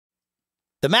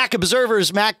The Mac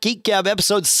Observer's Mac Geek Gab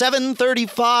episode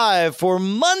 735 for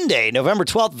Monday, November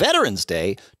 12th, Veterans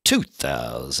Day,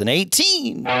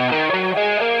 2018.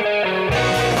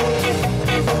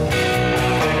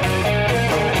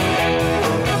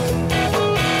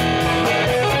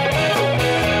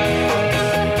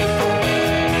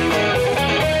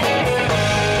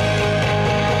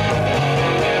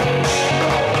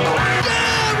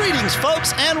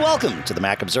 Folks, and welcome to the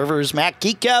Mac Observer's Mac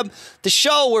Geek Gab, the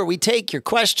show where we take your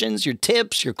questions, your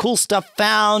tips, your cool stuff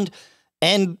found,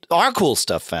 and our cool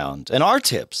stuff found, and our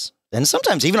tips, and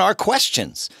sometimes even our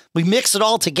questions. We mix it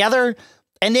all together,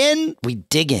 and then we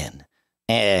dig in,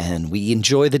 and we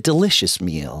enjoy the delicious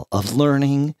meal of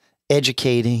learning,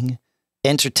 educating,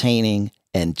 entertaining,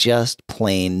 and just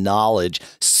plain knowledge,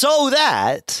 so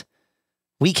that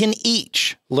we can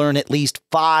each learn at least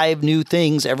 5 new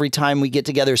things every time we get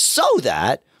together so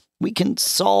that we can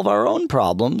solve our own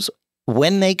problems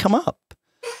when they come up.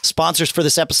 Sponsors for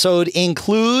this episode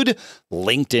include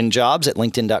LinkedIn Jobs at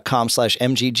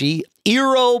linkedin.com/MGG,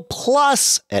 Eero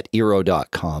Plus at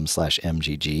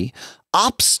eero.com/MGG,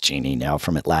 Ops Genie now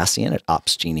from Atlassian at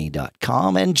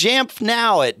opsgenie.com, and Jamf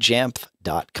now at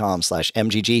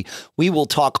jamf.com/MGG. We will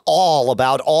talk all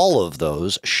about all of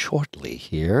those shortly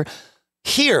here.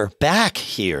 Back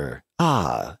here.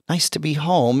 Nice to be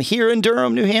home. Here in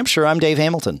Durham, New Hampshire, I'm Dave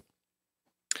Hamilton.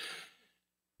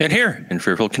 And here in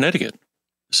Fairfield, Connecticut,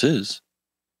 this is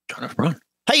John F. Braun.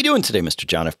 How you doing today, Mr.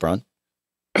 John F. Braun?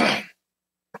 I've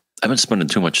been spending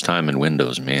too much time in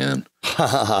Windows, man.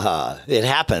 It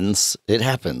happens. It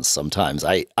happens sometimes.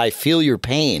 I feel your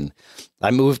pain. I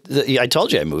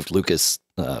told you I moved Lucas,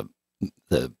 the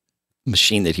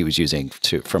machine that he was using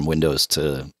from Windows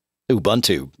to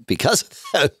Ubuntu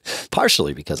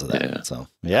partially because of that. Yeah. So,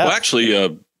 yeah. Well,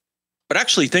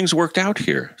 actually, things worked out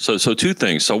here. So 2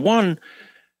 things. So one,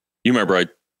 you remember I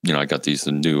got these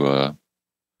new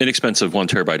inexpensive 1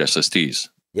 terabyte SSDs.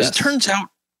 Yes. As it turns out,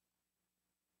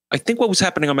 I think what was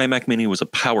happening on my Mac Mini was a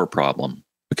power problem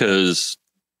because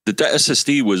the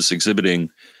SSD was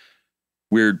exhibiting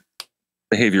weird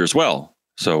behavior as well.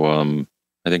 So,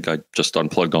 I think I just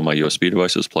unplugged all my USB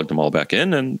devices, plugged them all back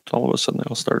in, and all of a sudden they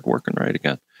all started working right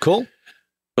again. Cool.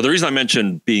 But the reason I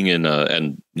mentioned being in,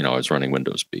 I was running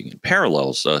Windows being in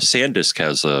parallels, SanDisk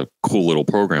has a cool little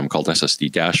program called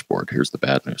SSD Dashboard. Here's the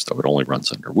bad news, though. It only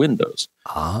runs under Windows.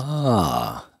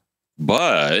 But,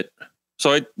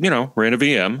 so I, ran a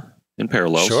VM in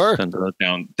parallels. Sure. And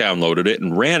downloaded it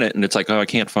and ran it. And it's like, I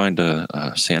can't find a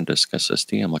SanDisk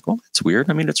SSD. I'm like, well, that's weird.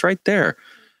 I mean, it's right there.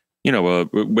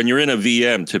 When you're in a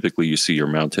VM, typically you see your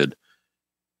mounted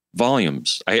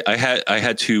volumes. I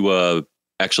had to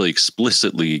actually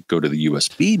explicitly go to the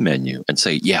USB menu and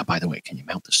say, yeah, by the way, can you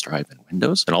mount this drive in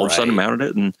Windows? And all of a sudden mounted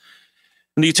it. And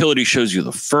the utility shows you the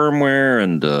firmware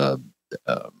and,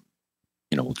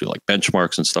 we'll do like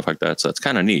benchmarks and stuff like that. So that's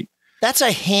kind of neat. That's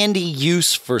a handy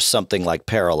use for something like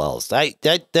parallels.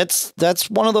 That's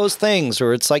one of those things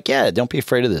where it's like, yeah, don't be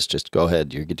afraid of this. Just go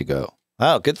ahead. You're good to go.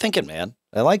 Oh, good thinking, man.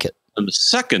 I like it. And the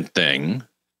second thing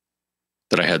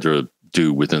that I had to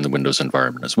do within the Windows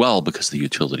environment as well, because the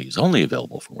utility is only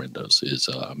available for Windows, is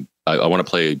I want to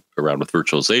play around with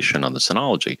virtualization on the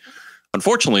Synology.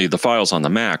 Unfortunately, the files on the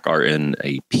Mac are in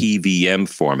a PVM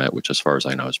format, which as far as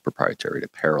I know is proprietary to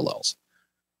Parallels.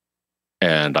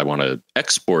 And I want to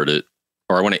export it,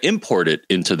 or I want to import it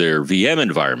into their VM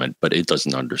environment, but it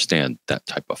doesn't understand that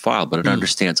type of file, but it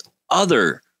understands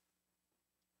other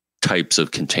types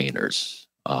of containers.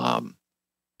 And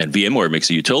VMware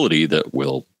makes a utility that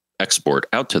will export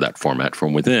out to that format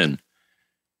from within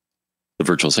the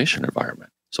virtualization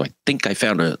environment. So I think I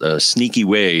found a sneaky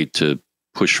way to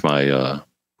push my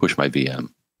VM.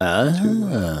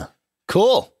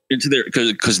 Cool. Into there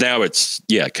because now it's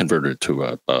converted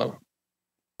to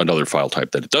another file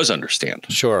type that it does understand.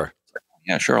 Sure.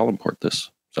 Yeah, sure. I'll import this.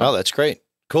 So. Oh, that's great.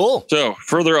 Cool. So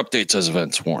further updates as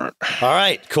events warrant. All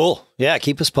right, cool. Yeah,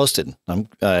 keep us posted. I'm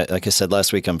like I said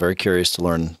last week, I'm very curious to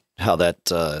learn how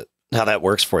that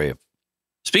works for you.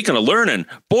 Speaking of learning,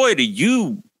 boy, do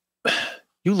you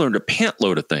learned a pant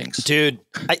load of things, dude.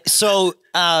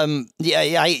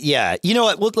 Yeah. You know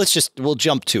what? We'll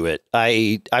jump to it.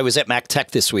 I was at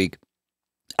MacTech this week.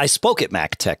 I spoke at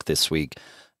MacTech this week,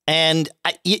 and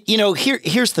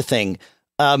here's the thing.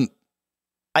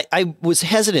 I was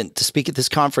hesitant to speak at this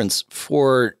conference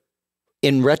for,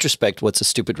 in retrospect, what's a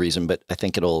stupid reason, but I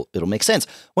think it'll make sense.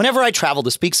 Whenever I travel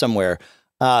to speak somewhere,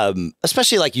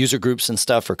 especially like user groups and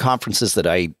stuff or conferences that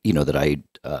I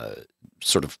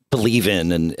sort of believe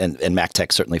in, and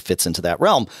MacTech certainly fits into that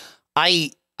realm,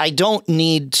 I don't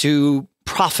need to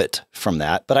profit from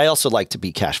that, but I also like to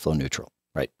be cash flow neutral,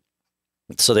 right?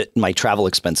 so that my travel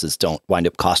expenses don't wind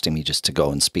up costing me just to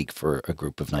go and speak for a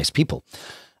group of nice people.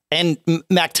 And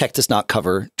MacTech does not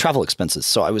cover travel expenses,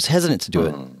 so I was hesitant to do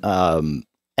it.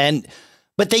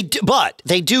 But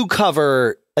they do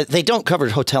cover. They don't cover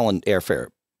hotel and airfare.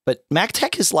 But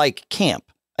MacTech is like camp.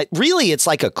 Really, it's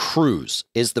like a cruise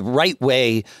is the right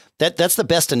way. That's the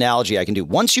best analogy I can do.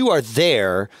 Once you are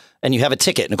there and you have a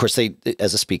ticket, and of course,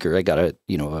 as a speaker, I got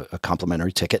a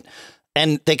complimentary ticket,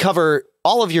 and they cover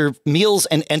all of your meals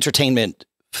and entertainment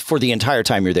for the entire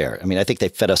time you're there. I mean, I think they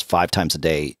fed us 5 times a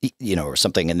day, or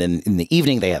something. And then in the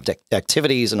evening, they have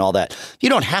activities and all that. You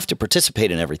don't have to participate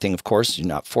in everything, of course. You're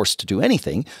not forced to do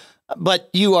anything, but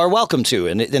you are welcome to.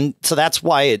 And so that's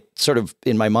why it sort of,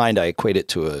 in my mind, I equate it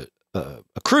to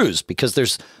a cruise, because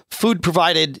there's food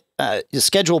provided,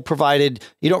 schedule provided.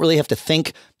 You don't really have to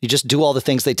think. You just do all the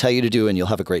things they tell you to do, and you'll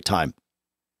have a great time.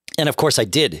 And of course, I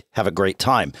did have a great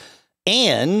time.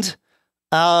 And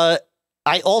I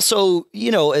also,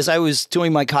 as I was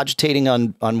doing my cogitating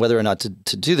on whether or not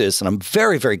to do this, and I'm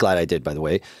very, very glad I did, by the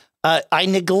way, I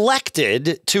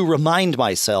neglected to remind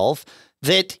myself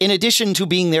that in addition to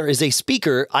being there as a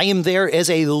speaker, I am there as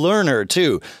a learner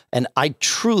too. And I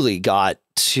truly got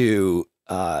to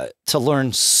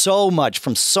learn so much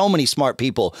from so many smart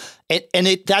people.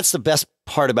 That's the best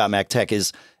part about MacTech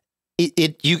is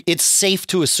it's safe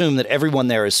to assume that everyone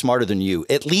there is smarter than you,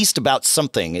 at least about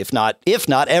something, if not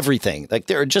everything. Like,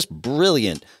 there are just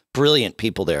brilliant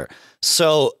people there.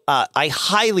 So I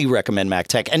highly recommend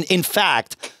MacTech. And in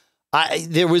fact,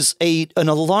 there was a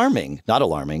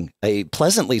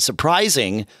pleasantly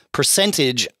surprising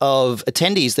percentage of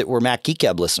attendees that were Mac Geek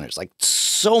Gab listeners, like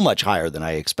so much higher than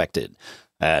I expected.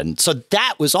 And so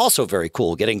that was also very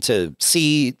cool, getting to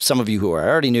see some of you who I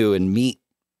already knew and meet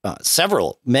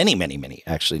many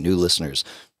actually new listeners,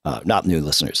 not new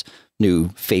listeners, new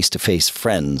face-to-face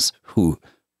friends who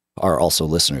are also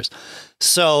listeners.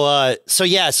 So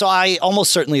I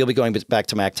almost certainly will be going back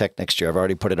to MacTech next year. I've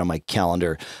already put it on my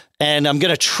calendar, and I'm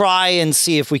going to try and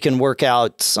see if we can work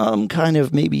out some kind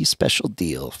of maybe special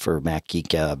deal for Mac Geek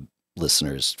Gab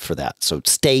listeners for that. So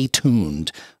stay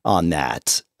tuned on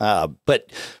that.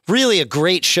 But really a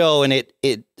great show, and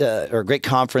or a great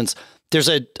conference. There's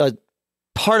a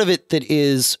part of it that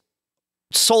is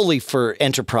solely for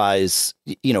enterprise,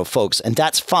 folks, and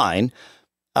that's fine.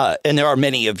 And there are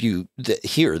many of you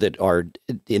here that are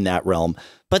in that realm,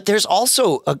 but there's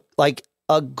also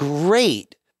a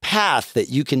great path that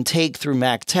you can take through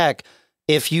MacTech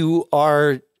if you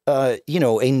are, a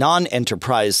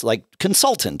non-enterprise like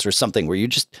consultant or something, where you're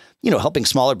just, helping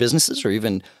smaller businesses or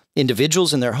even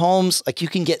individuals in their homes. Like, you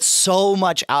can get so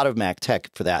much out of MacTech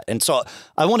for that. And so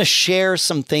I want to share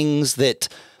some things that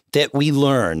we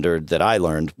learned, or that I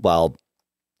learned while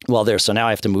there. So now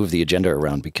I have to move the agenda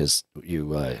around because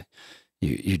you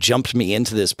jumped me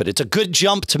into this, but it's a good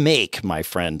jump to make, my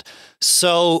friend.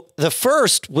 So the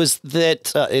first was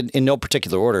that, in no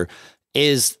particular order,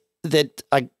 is that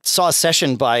I saw a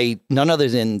session by none other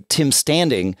than Tim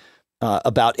Standing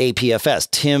about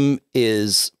APFS. Tim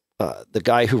is the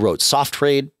guy who wrote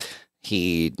SoftTrade.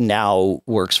 He now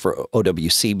works for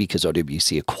OWC because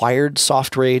OWC acquired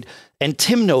SoftTrade. And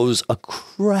Tim knows a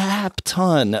crap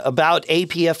ton about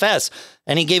APFS.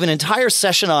 And he gave an entire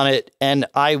session on it. And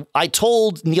I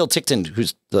told Neal Tickton,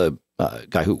 who's the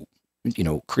guy who,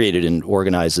 created and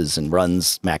organizes and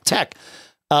runs MacTech,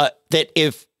 that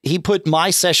if he put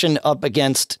my session up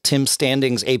against Tim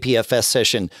Standing's APFS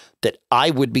session, that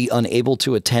I would be unable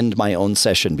to attend my own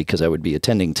session because I would be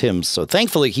attending Tim's. So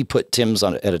thankfully, he put Tim's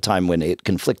on at a time when it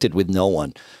conflicted with no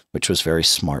one, which was very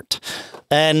smart.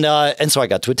 And so I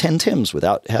got to attend Tim's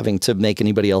without having to make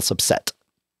anybody else upset.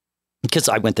 Because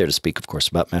I went there to speak, of course,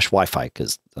 about mesh Wi-Fi,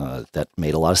 because that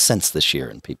made a lot of sense this year,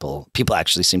 and people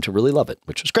actually seem to really love it,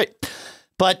 which was great.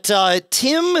 But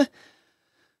Tim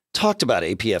talked about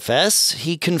APFS.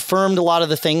 He confirmed a lot of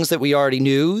the things that we already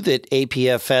knew, that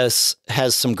APFS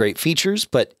has some great features,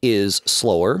 but is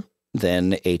slower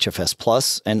than HFS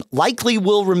Plus, and likely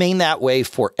will remain that way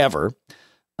forever.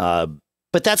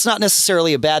 But that's not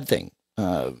necessarily a bad thing.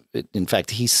 In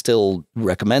fact, he still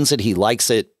recommends it. He likes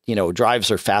it.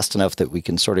 Drives are fast enough that we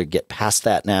can sort of get past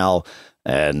that now.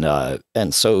 And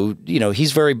so,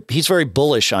 he's very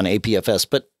bullish on APFS,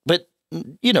 but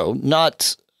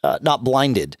not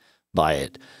blinded by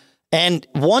it. And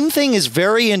one thing is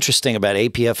very interesting about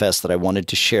APFS that I wanted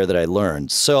to share that I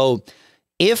learned. So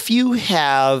if you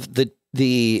have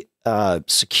the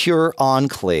secure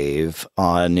enclave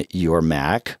on your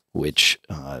Mac, which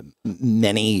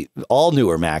all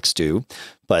newer Macs do,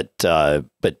 but that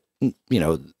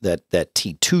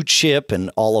T2 chip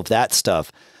and all of that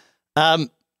stuff,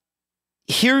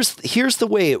 here's the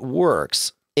way it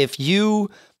works.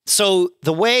 So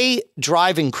the way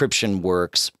drive encryption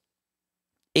works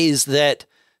is that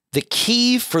the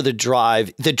key for the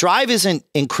drive isn't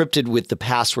encrypted with the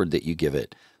password that you give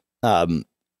it.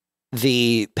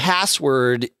 The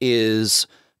password is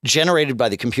generated by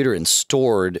the computer and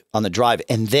stored on the drive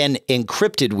and then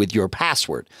encrypted with your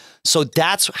password. So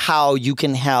that's how you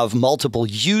can have multiple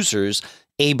users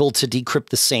able to decrypt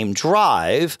the same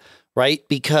drive, right?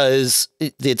 Because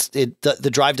the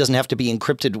drive doesn't have to be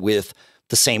encrypted with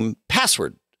the same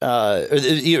password.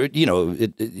 Everybody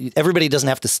doesn't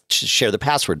have to share the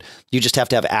password. You just have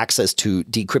to have access to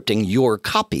decrypting your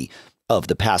copy of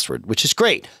the password, which is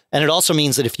great. And it also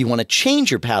means that if you want to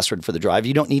change your password for the drive,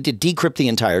 you don't need to decrypt the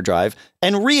entire drive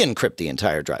and re-encrypt the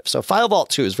entire drive. So File Vault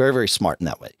 2 is very, very smart in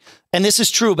that way. And this is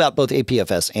true about both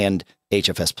APFS and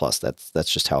HFS Plus.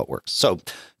 That's just how it works. So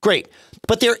great.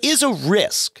 But there is a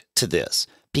risk to this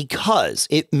because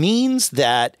it means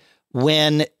that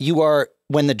when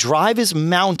the drive is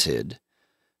mounted,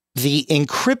 the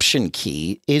encryption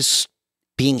key is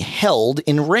being held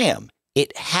in RAM.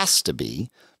 It has to be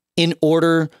in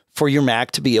order for your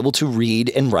Mac to be able to read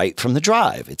and write from the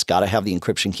drive. It's got to have the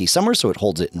encryption key somewhere, so it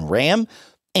holds it in RAM.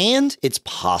 And it's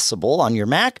possible on your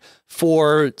Mac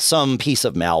for some piece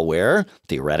of malware,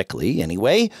 theoretically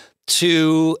anyway,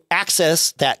 to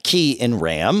access that key in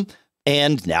RAM.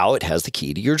 And now it has the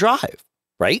key to your drive,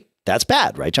 right? That's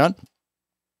bad, right, John?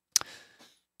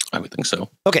 I would think so.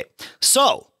 Okay,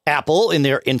 so Apple, in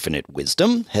their infinite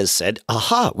wisdom, has said,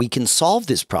 aha, we can solve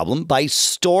this problem by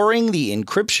storing the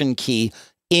encryption key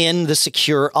in the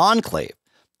secure enclave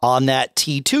on that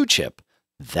T2 chip.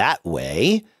 That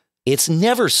way, it's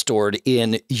never stored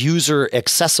in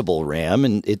user-accessible RAM,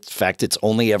 and in fact, it's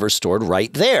only ever stored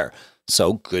right there.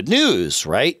 So good news,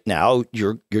 right? Now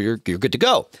you're good to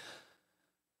go.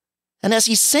 And as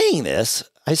he's saying this,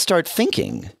 I start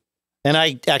thinking, and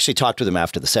I actually talked with him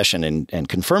after the session and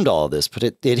confirmed all of this, but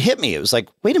it hit me. It was like,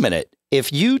 wait a minute.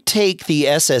 If you take the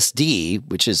SSD,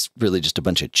 which is really just a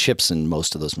bunch of chips in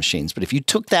most of those machines, but if you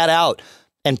took that out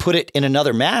and put it in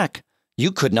another Mac,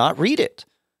 you could not read it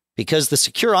because the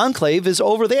secure enclave is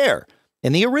over there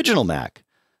in the original Mac.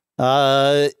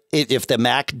 If the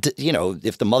Mac,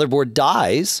 if the motherboard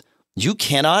dies, you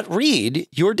cannot read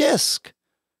your disk.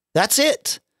 That's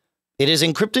it. It is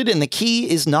encrypted and the key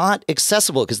is not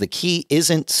accessible because the key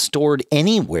isn't stored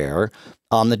anywhere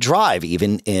on the drive,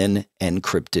 even in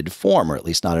encrypted form, or at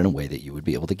least not in a way that you would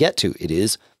be able to get to. It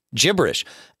is gibberish.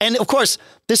 And of course,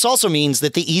 this also means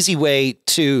that the easy way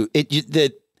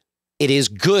that it is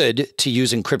good to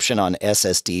use encryption on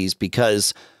SSDs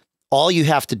because all you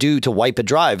have to do to wipe a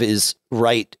drive is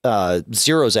write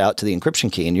zeros out to the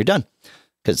encryption key and you're done.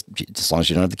 Because as long as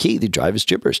you don't have the key, the drive is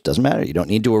gibberish. Doesn't matter. You don't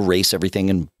need to erase everything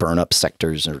and burn up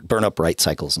sectors or burn up write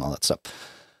cycles and all that stuff.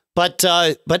 But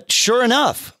sure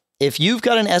enough, if you've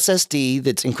got an SSD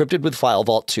that's encrypted with File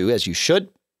Vault 2, as you should,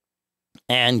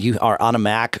 and you are on a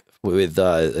Mac with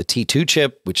a T2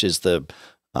 chip, which is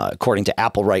according to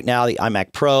Apple right now, the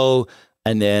iMac Pro,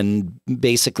 and then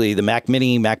basically the Mac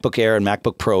Mini, MacBook Air, and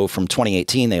MacBook Pro from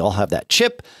 2018, they all have that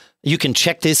chip. You can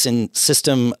check this in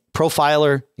System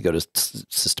Profiler. You go to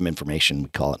System Information, we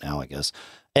call it now, I guess.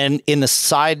 And in the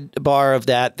sidebar of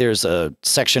that, there's a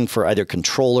section for either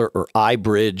controller or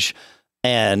iBridge,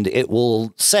 and it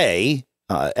will say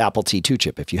Apple T2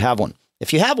 chip if you have one.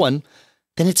 If you have one,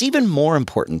 then it's even more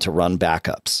important to run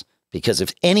backups, because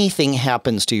if anything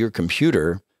happens to your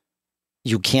computer,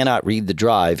 you cannot read the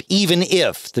drive, even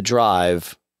if the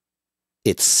drive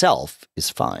itself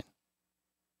is fine.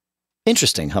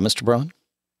 Interesting, huh, Mr. Brown?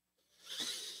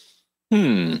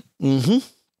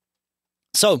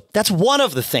 So that's one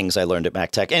of the things I learned at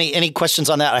MacTech. Any questions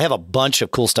on that? I have a bunch of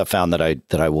cool stuff found that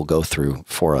I will go through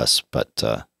for us, but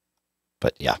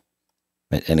yeah.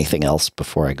 Anything else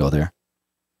before I go there?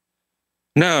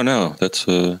 No. That's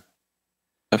I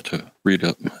have to read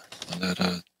up on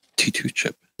that T2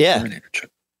 chip. Yeah. Terminator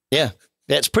chip. Yeah.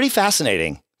 It's pretty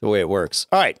fascinating the way it works.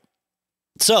 All right.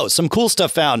 So some cool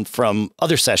stuff found from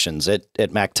other sessions at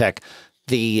MacTech.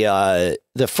 The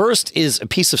first is a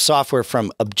piece of software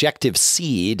from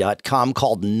Objective-C.com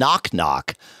called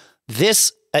KnockKnock.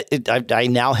 This, I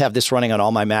now have this running on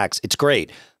all my Macs. It's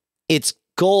great. Its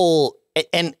goal,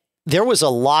 and there was a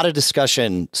lot of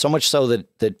discussion, so much so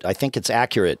that I think it's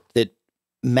accurate, that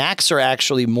Macs are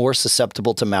actually more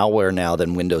susceptible to malware now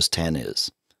than Windows 10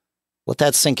 is. Let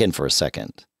that sink in for a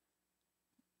second.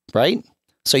 Right?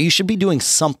 So you should be doing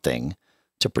something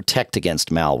to protect against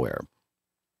malware.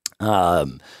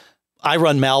 I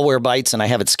run Malwarebytes, and I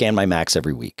have it scan my Macs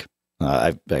every week.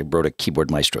 I wrote a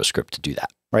Keyboard Maestro script to do that,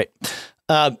 right?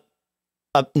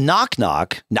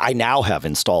 KnockKnock, I now have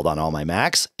installed on all my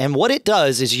Macs. And what it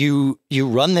does is you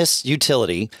run this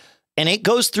utility and it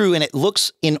goes through and it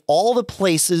looks in all the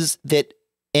places that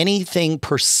anything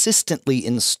persistently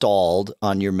installed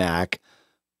on your Mac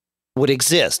would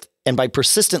exist. And by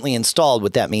persistently installed,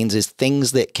 what that means is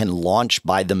things that can launch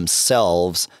by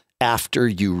themselves after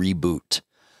you reboot.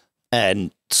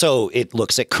 And so it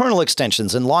looks at kernel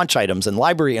extensions and launch items and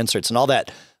library inserts and all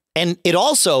that. And it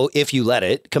also, if you let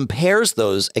it, compares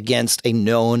those against a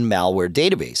known malware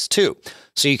database too.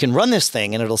 So you can run this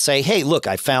thing and it'll say, hey, look,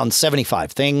 I found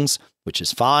 75 things, which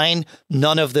is fine.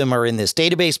 None of them are in this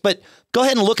database, but go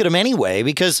ahead and look at them anyway,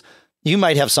 because you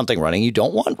might have something running you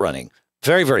don't want running.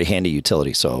 Very, very handy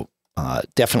utility. So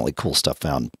definitely cool stuff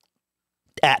found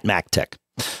at MacTech.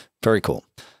 Very cool.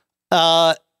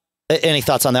 Any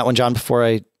thoughts on that one, John, before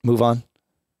I move on?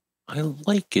 I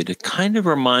like it. It kind of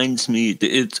reminds me,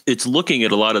 it's looking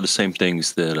at a lot of the same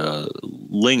things that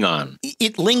Lingon.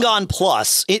 Lingon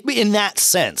Plus, in that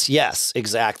sense. Yes,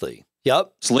 exactly.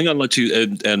 Yep. So Lingon lets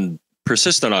you, and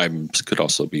persistent items could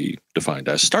also be defined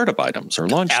as startup items or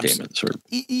launch statements, or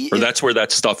that's where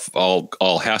that stuff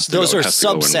all has to those go. Those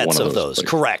are subsets of those. Places.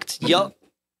 Correct. Yep.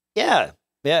 Yeah.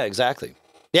 Yeah, exactly.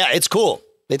 Yeah, it's cool.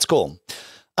 It's cool.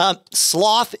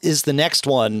 Sloth is the next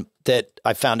one that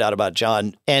I found out about,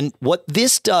 John. And what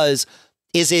this does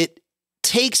is it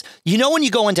takes, when you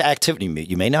go into Activity,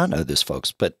 you may not know this,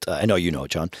 folks, but I know you know,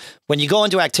 John. When you go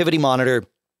into Activity Monitor,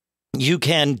 you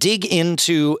can dig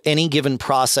into any given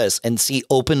process and see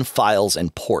open files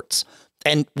and ports.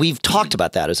 And we've talked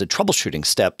about that as a troubleshooting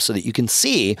step so that you can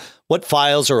see what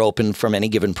files are open from any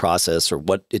given process or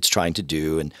what it's trying to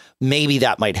do. And maybe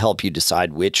that might help you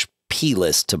decide which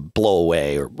plist to blow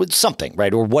away or something,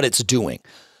 right? Or what it's doing.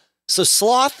 So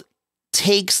Sloth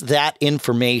takes that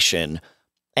information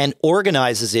and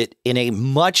organizes it in a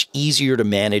much easier to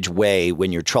manage way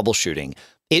when you're troubleshooting.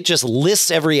 It just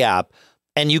lists every app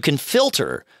and you can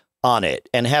filter on it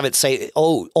and have it say,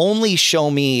 oh, only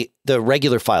show me the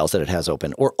regular files that it has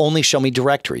open, or only show me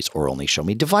directories, or only show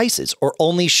me devices, or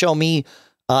only show me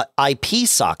IP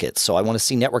sockets. So I want to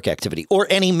see network activity, or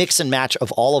any mix and match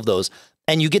of all of those.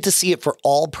 And you get to see it for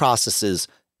all processes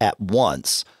at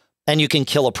once. And you can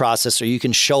kill a process, or you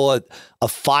can show a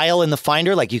file in the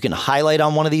Finder. Like you can highlight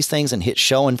on one of these things and hit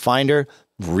show in Finder.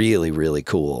 Really, really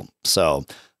cool. So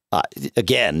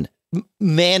again,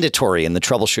 mandatory in the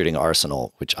troubleshooting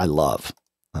arsenal, which I love.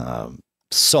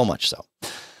 So much so.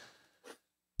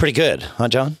 Pretty good, huh,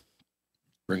 John?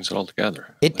 Brings it all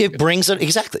together. It brings it.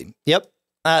 Exactly. Yep.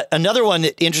 Another one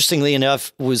that, interestingly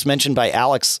enough, was mentioned by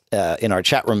Alex in our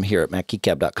chat room here at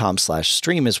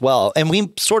macgeekgab.com/stream as well. And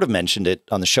we sort of mentioned it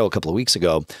on the show a couple of weeks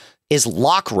ago, is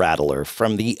LockRattler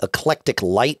from the Eclectic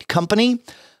Light Company.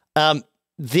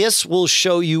 This will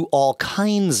show you all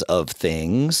kinds of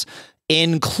things,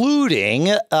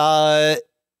 including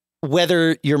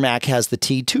whether your Mac has the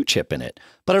T2 chip in it.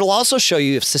 But it'll also show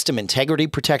you if system integrity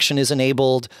protection is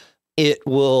enabled. It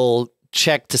will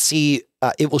check to see,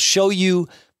 it will show you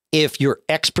if your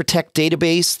XProtect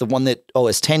database, the one that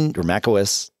OS 10 or Mac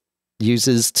OS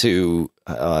uses to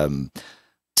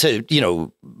check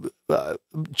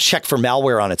for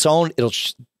malware on its own. It'll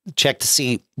check to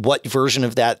see what version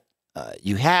of that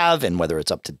you have and whether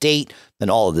it's up to date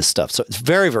and all of this stuff. So it's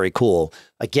very, very cool.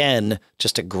 Again,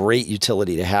 just a great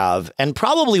utility to have, and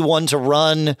probably one to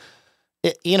run,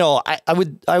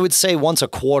 I would say once a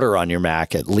quarter on your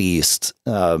Mac at least,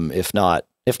 if not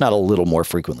a little more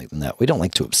frequently than that. We don't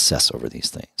like to obsess over these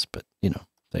things, but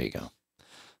there you go.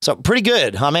 So pretty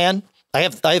good, huh, man? I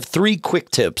have 3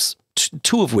 quick tips,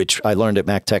 2 of which I learned at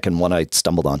MacTech and one I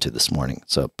stumbled onto this morning.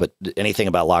 So, but anything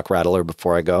about LockRattler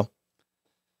before I go?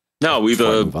 No, we've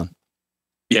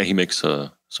yeah, he makes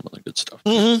some other good stuff.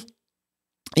 Mm-hmm.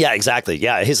 Yeah, exactly.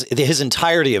 Yeah, his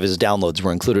entirety of his downloads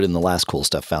were included in the last cool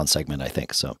stuff found segment, I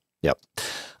think. So, yep.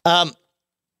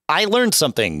 I learned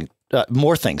something,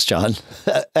 more things, John,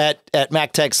 at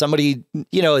MacTech. Somebody,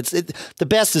 the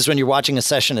best is when you're watching a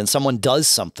session and someone does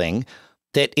something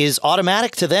that is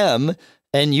automatic to them,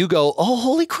 and you go, "Oh,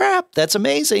 holy crap, that's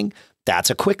amazing!"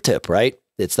 That's a quick tip, right?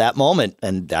 It's that moment,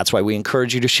 and that's why we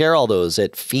encourage you to share all those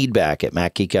at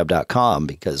feedback@macgeekgab.com,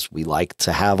 because we like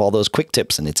to have all those quick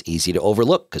tips, and it's easy to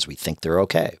overlook because we think they're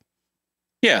okay.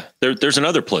 Yeah, there's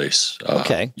another place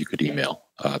okay. You could email.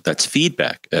 That's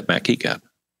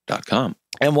feedback@macgeekgab.com.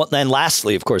 And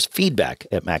lastly, of course,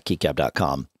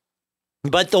 feedback@macgeekgab.com.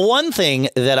 But the one thing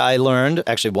that I learned,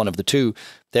 actually one of the 2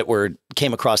 that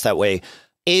came across that way,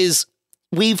 is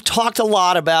we've talked a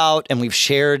lot about, and we've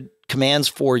shared commands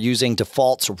for using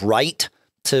defaults to write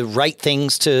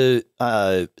things to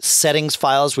settings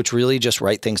files, which really just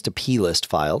write things to plist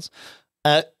files.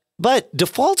 But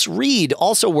defaults read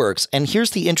also works. And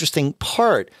here's the interesting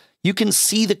part. You can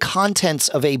see the contents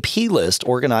of a plist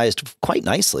organized quite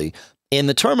nicely in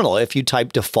the terminal. If you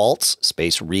type defaults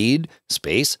space read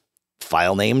space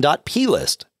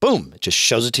filename.plist, boom, it just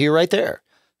shows it to you right there.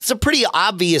 It's a pretty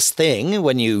obvious thing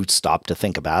when you stop to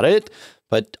think about it,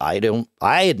 but I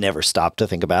had never stopped to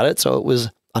think about it. So it was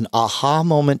an aha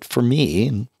moment for me,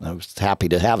 and I was happy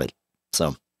to have it.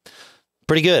 So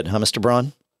pretty good, huh, Mr.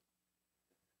 Braun?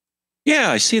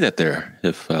 Yeah, I see that there.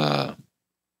 If on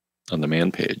the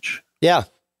man page. Yeah.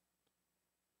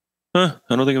 Huh,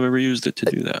 I don't think I've ever used it to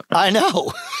do that. I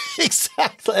know.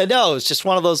 Exactly. I know. It's just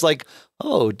one of those like,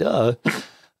 oh, duh.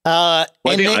 I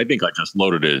think I just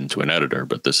loaded it into an editor,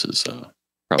 but this is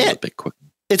probably a bit quicker.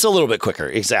 It's a little bit quicker.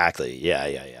 Exactly.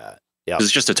 Yeah.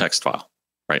 It's just a text file,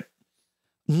 right?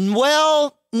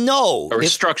 Well, no. Or a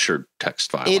structured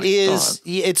text file. It is.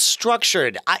 It's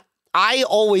structured. I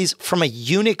always, from a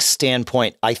Unix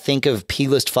standpoint, I think of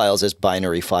plist files as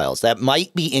binary files. That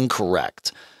might be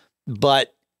incorrect,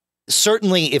 but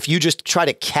certainly if you just try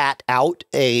to cat out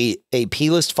a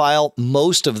plist file,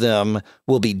 most of them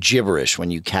will be gibberish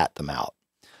when you cat them out.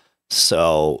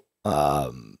 So,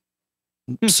 yeah.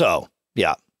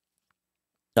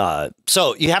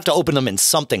 So you have to open them in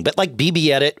something, but like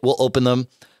BBEdit will open them,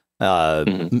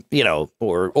 you know,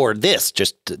 or this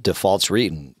just defaults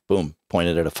read and boom,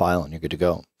 pointed at a file and you're good to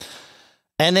go.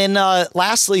 And then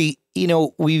lastly, you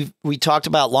know, we talked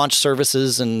about launch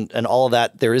services and all of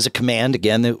that. There is a command,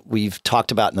 again, that we've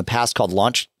talked about in the past called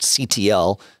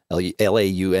launchctl,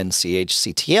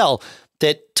 launchctl,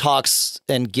 that talks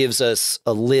and gives us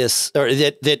a list, or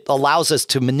that allows us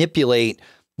to manipulate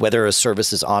whether a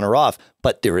service is on or off.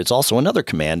 But there is also another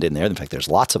command in there. In fact, there's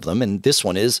lots of them. And this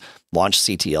one is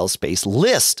launchctl space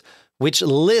list, which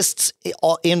lists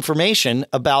information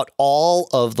about all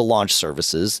of the launch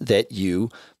services that you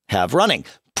have running.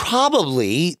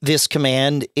 Probably this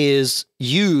command is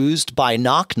used by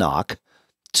KnockKnock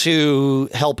to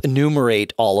help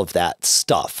enumerate all of that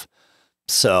stuff.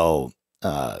 So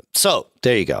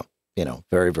there you go. You know,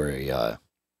 very, very,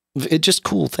 just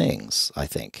cool things, I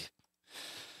think.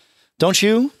 Don't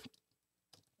you,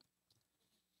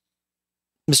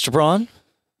 Mr. Braun?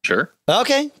 Sure.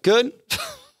 Okay, good.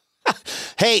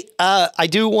 Hey, I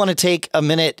do want to take a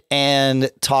minute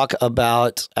and talk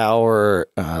about our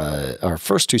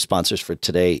first two sponsors for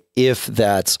today, if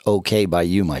that's okay by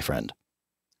you, my friend.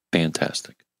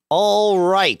 Fantastic. All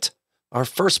right. Our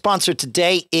first sponsor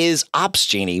today is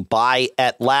Opsgenie by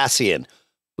Atlassian.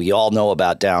 We all know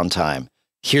about downtime.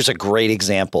 Here's a great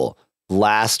example.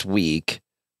 Last week,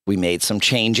 we made some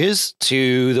changes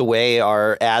to the way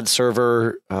our ad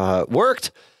server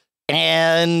worked.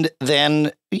 And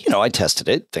then, you know, I tested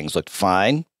it. Things looked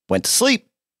fine. Went to sleep.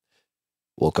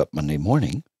 Woke up Monday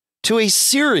morning to a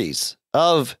series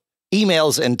of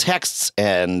emails and texts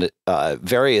and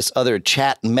various other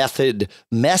chat method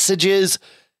messages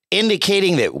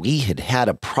indicating that we had had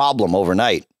a problem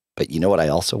overnight. But you know what I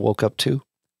also woke up to?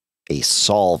 A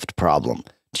solved problem.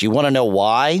 Do you want to know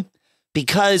why?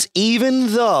 Because even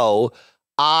though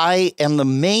I am the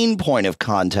main point of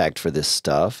contact for this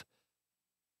stuff,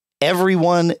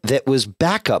 everyone that was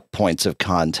backup points of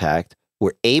contact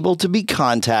were able to be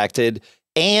contacted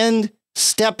and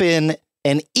step in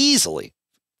and easily,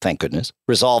 thank goodness,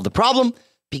 resolve the problem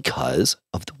because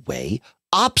of the way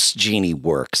Opsgenie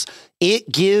works.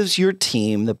 It gives your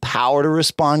team the power to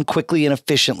respond quickly and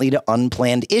efficiently to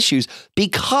unplanned issues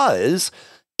because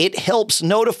it helps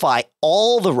notify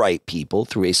all the right people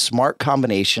through a smart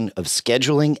combination of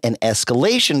scheduling and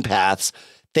escalation paths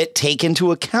that take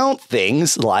into account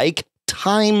things like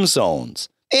time zones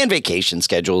and vacation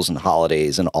schedules and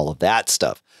holidays and all of that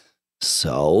stuff.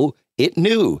 So it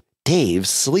knew Dave's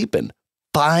sleeping.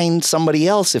 Find somebody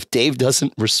else if Dave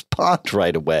doesn't respond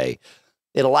right away.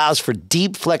 It allows for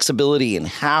deep flexibility in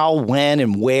how, when,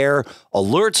 and where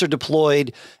alerts are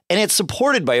deployed, and it's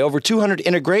supported by over 200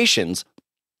 integrations.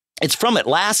 It's from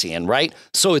Atlassian, right?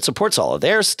 So it supports all of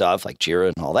their stuff like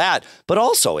Jira and all that, but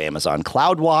also Amazon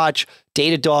CloudWatch,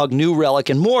 Datadog, New Relic,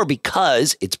 and more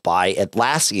because it's by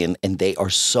Atlassian and they are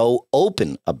so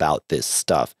open about this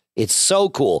stuff. It's so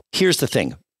cool. Here's the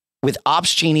thing. With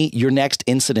Opsgenie, your next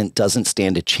incident doesn't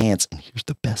stand a chance. And here's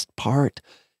the best part.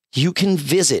 You can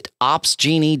visit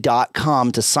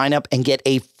opsgenie.com to sign up and get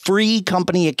a free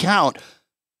company account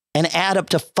and add up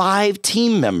to 5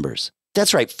 team members.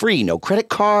 That's right, free, no credit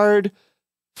card,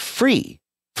 free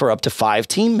for up to 5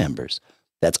 team members.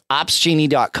 That's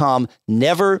opsgenie.com.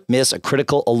 Never miss a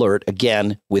critical alert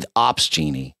again with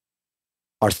Opsgenie.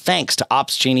 Our thanks to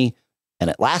Opsgenie and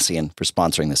Atlassian for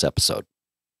sponsoring this episode.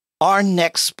 Our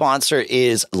next sponsor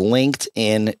is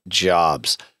LinkedIn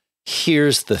Jobs.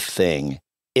 Here's the thing.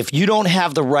 If you don't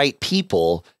have the right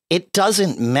people, it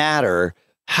doesn't matter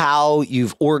how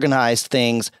you've organized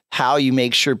things, how you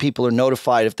make sure people are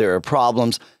notified if there are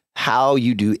problems, how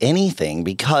you do anything,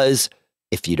 because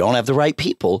if you don't have the right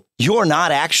people, you're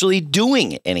not actually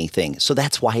doing anything. So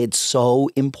that's why it's so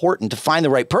important to find the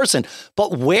right person.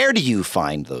 But where do you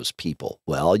find those people?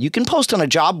 Well, you can post on a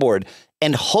job board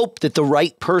and hope that the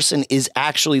right person is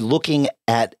actually looking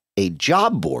at a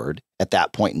job board at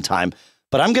that point in time.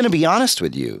 But I'm going to be honest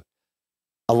with you.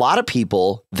 A lot of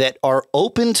people that are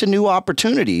open to new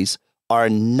opportunities are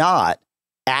not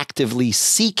actively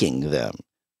seeking them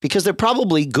because they're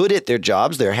probably good at their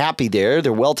jobs. They're happy there.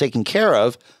 They're well taken care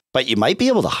of, but you might be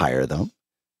able to hire them.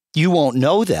 You won't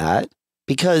know that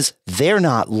because they're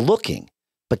not looking.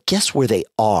 But guess where they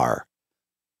are?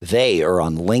 They are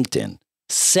on LinkedIn.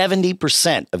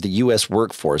 70% of the U.S.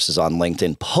 workforce is on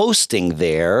LinkedIn. Posting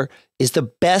there is the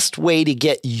best way to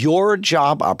get your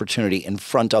job opportunity in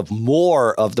front of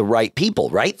more of the right people,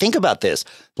 right? Think about this.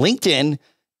 LinkedIn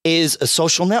is a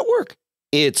social network.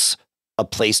 It's a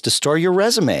place to store your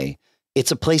resume.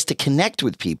 It's a place to connect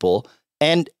with people.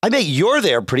 And I bet you're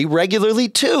there pretty regularly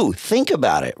too. Think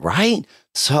about it, right?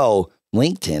 So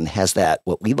LinkedIn has that,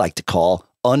 what we like to call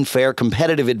unfair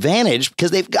competitive advantage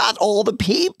because they've got all the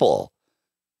people.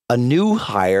 A new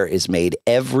hire is made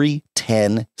every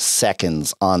 10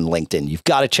 seconds on LinkedIn. You've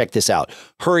got to check this out.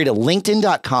 Hurry to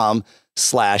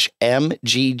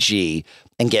linkedin.com/MGG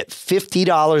and get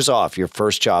 $50 off your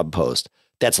first job post.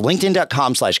 That's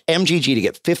linkedin.com/MGG to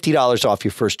get $50 off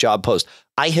your first job post.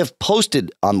 I have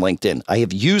posted on LinkedIn. I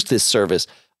have used this service.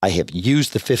 I have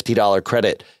used the $50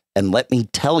 credit. And let me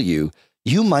tell you,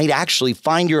 you might actually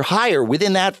find your hire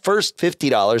within that first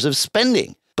 $50 of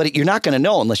spending. But you're not going to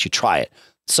know unless you try it.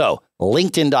 So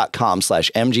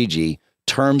linkedin.com/MGG,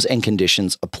 terms and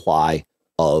conditions apply,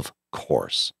 of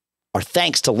course. Our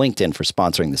thanks to LinkedIn for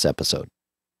sponsoring this episode.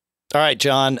 All right,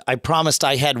 John, I promised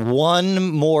I had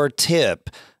one more tip,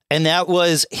 and that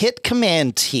was hit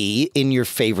Command-T in your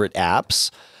favorite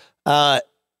apps. I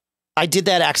did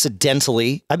that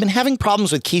accidentally. I've been having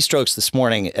problems with keystrokes this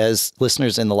morning, as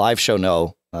listeners in the live show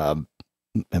know,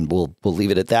 and we'll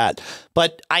leave it at that.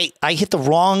 But I hit the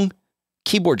wrong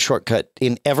keyboard shortcut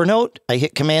in Evernote. I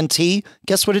hit Command-T.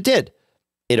 Guess what it did?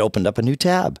 It opened up a new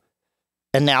tab.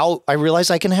 And now I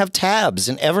realize I can have tabs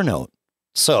in Evernote.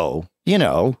 So,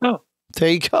 there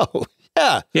you go.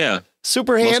 Yeah. Yeah.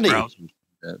 Super handy.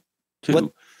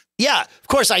 Too. Yeah, of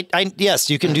course.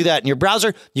 Yes, you can do that in your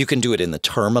browser. You can do it in the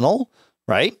terminal,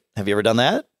 right? Have you ever done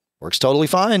that? Works totally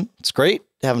fine. It's great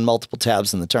having multiple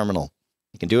tabs in the terminal.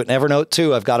 You can do it in Evernote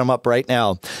too. I've got them up right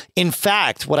now. In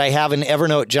fact, what I have in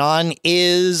Evernote, John,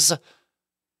 is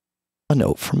a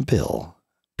note from Bill,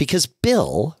 because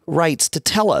Bill writes to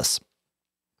tell us.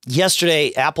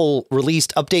 Yesterday, Apple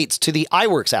released updates to the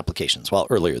iWorks applications. Well,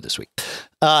 earlier this week.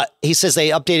 He says they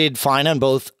updated fine on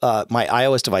both my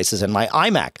iOS devices and my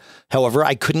iMac. However,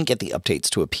 I couldn't get the updates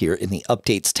to appear in the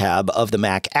Updates tab of the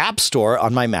Mac App Store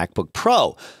on my MacBook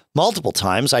Pro. Multiple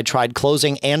times, I tried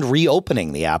closing and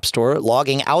reopening the App Store,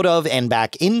 logging out of and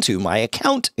back into my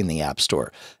account in the App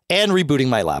Store, and rebooting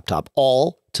my laptop,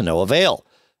 all to no avail.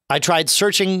 I tried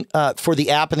searching for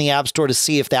the app in the App Store to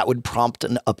see if that would prompt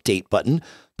an update button,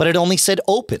 but it only said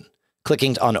open.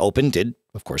 Clicking on open did,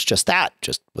 of course, just that,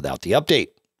 just without the update.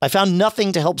 I found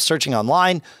nothing to help searching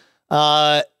online.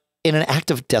 In an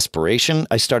act of desperation,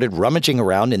 I started rummaging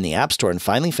around in the App Store and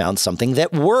finally found something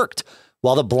that worked.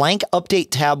 While the blank update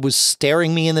tab was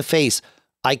staring me in the face,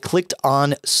 I clicked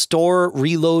on Store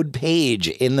Reload Page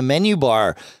in the menu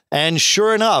bar, and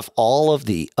sure enough, all of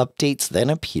the updates then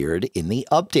appeared in the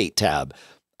Update tab.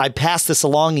 I passed this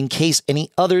along in case any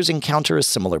others encounter a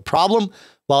similar problem.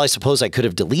 While I suppose I could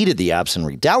have deleted the apps and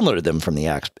re-downloaded them from the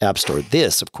App Store,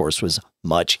 this, of course, was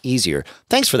much easier.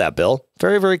 Thanks for that, Bill.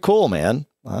 Very, very cool, man.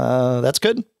 That's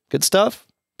good. Good stuff.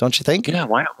 Don't you think? Yeah.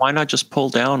 Why not just pull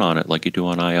down on it like you do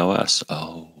on iOS?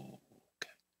 Oh,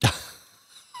 okay.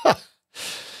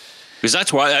 Because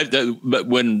that's why. But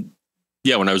when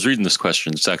I was reading this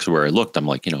question, it's actually where I looked. I'm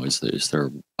like, is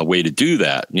there a way to do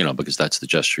that? Because that's the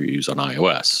gesture you use on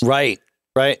iOS. Right.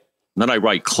 Right. And then I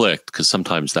right clicked because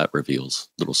sometimes that reveals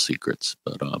little secrets.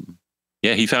 But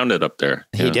yeah, he found it up there.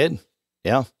 He did.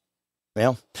 Yeah.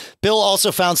 Well, Bill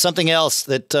also found something else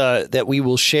that we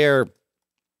will share.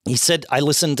 He said, I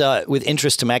listened with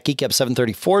interest to Mac Geek Gab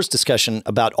 734's discussion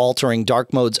about altering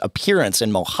dark mode's appearance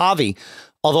in Mojave.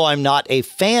 Although I'm not a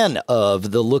fan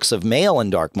of the looks of Mail in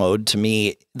dark mode, to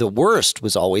me, the worst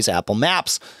was always Apple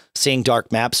Maps. Seeing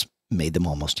dark maps made them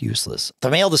almost useless. The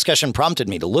mail discussion prompted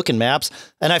me to look in Maps,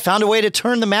 and I found a way to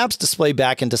turn the Maps display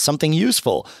back into something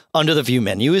useful. Under the View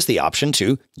menu is the option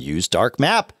to use Dark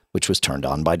Map, which was turned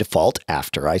on by default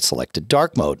after I selected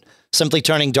Dark Mode. Simply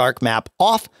turning Dark Map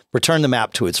off returned the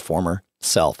map to its former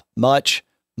self. Much,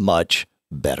 much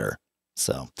better.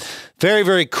 So very,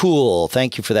 very cool.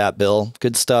 Thank you for that, Bill.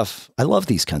 Good stuff. I love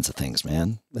these kinds of things,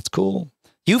 man. That's cool.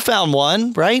 You found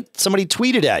one, right? Somebody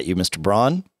tweeted at you, Mr.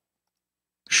 Braun.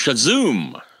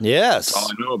 Shazoom. Yes. That's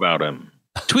all I know about him.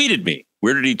 Tweeted me.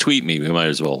 Where did he tweet me? We might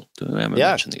as well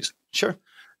mention these. Sure.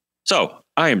 So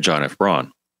I am John F.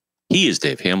 Braun. He is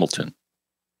Dave Hamilton.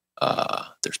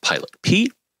 There's Pilot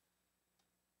Pete.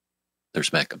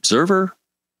 There's Mac Observer.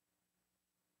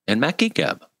 And Mac Geek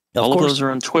Gab. All of those are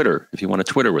on Twitter if you want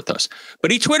to Twitter with us. But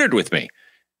he Twittered with me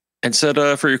and said,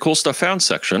 for your cool stuff found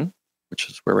section, which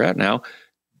is where we're at now,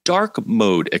 dark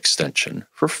mode extension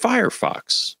for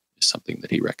Firefox is something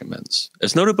that he recommends.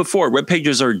 As noted before, web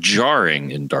pages are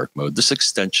jarring in dark mode. This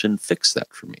extension fixed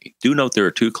that for me. Do note there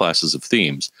are two classes of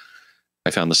themes.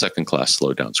 I found the second class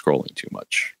slowed down scrolling too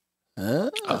much.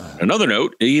 Another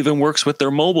note, it even works with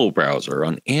their mobile browser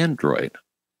on Android.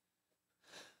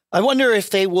 I wonder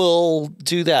if they will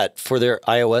do that for their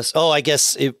iOS. Oh, I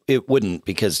guess it wouldn't,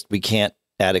 because we can't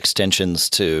add extensions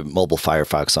to mobile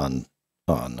Firefox on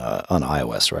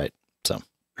iOS, right? So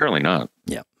apparently not.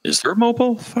 Yeah. Is there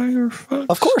mobile Firefox?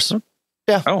 Of course.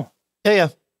 Yeah. Oh. Yeah.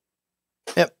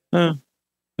 Yep. I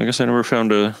guess I never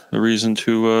found a reason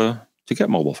to get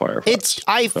mobile Firefox.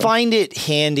 I find it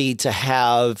handy to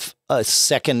have a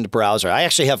second browser. I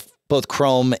actually have both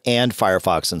Chrome and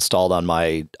Firefox installed on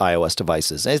my iOS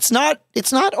devices. It's not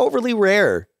overly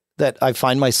rare that I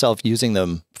find myself using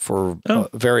them for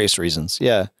various reasons.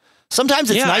 Yeah.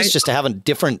 Sometimes it's nice just to have a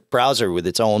different browser with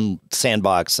its own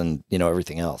sandbox and,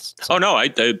 everything else. So. Oh, no,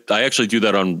 I actually do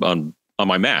that on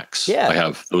my Macs. Yeah. I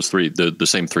have those three, the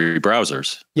same three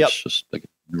browsers. Yep. It's just like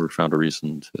never found a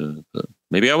reason to,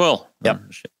 maybe I will. Yep.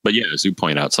 But yeah, as you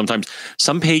point out, sometimes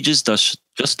some pages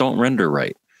just don't render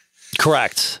right.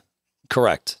 Correct.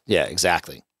 Yeah,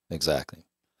 exactly.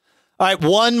 All right,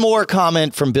 one more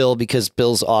comment from Bill, because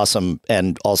Bill's awesome,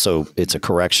 and also it's a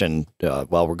correction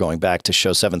while we're going back to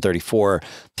show 734.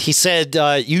 He said,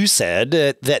 you said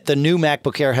that the new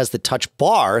MacBook Air has the touch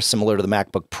bar similar to the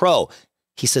MacBook Pro.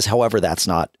 He says, however, that's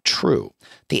not true.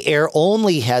 The Air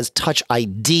only has Touch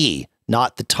ID,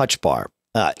 not the touch bar.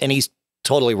 And he's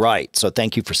totally right. So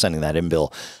thank you for sending that in,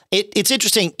 Bill. It's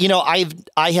interesting.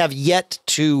 I have yet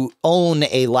to own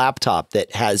a laptop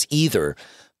that has either.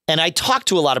 And I talked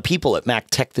to a lot of people at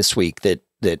MacTech this week that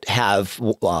have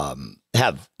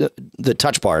the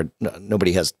touch bar.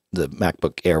 Nobody has the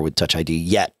MacBook Air with Touch ID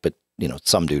yet, but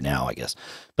some do now, I guess.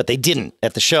 But they didn't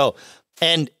at the show.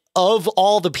 And of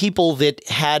all the people that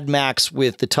had Macs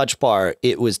with the touch bar,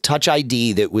 it was Touch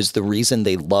ID that was the reason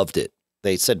they loved it.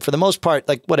 They said, for the most part,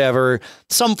 like, whatever.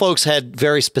 Some folks had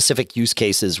very specific use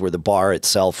cases where the bar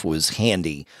itself was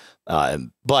handy.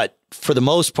 But for the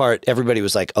most part, everybody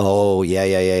was like, oh,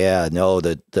 yeah. No,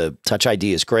 the Touch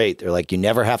ID is great. They're like, you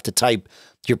never have to type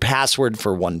your password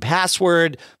for one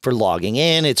password for logging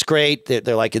in. It's great.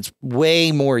 They're like, it's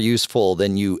way more useful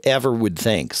than you ever would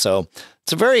think. So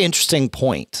it's a very interesting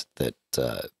point that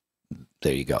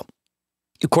there you go.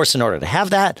 Of course, in order to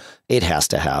have that, it has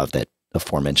to have that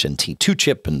aforementioned T2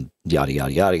 chip and yada,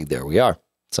 yada, yada. There we are.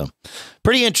 So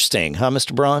pretty interesting, huh,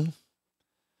 Mr. Braun?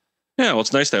 Yeah, well,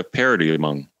 it's nice to have parity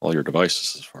among all your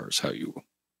devices as far as how you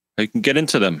can get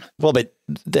into them. Well, but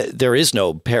there is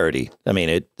no parity. I mean,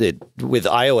 it with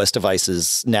iOS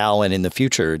devices now and in the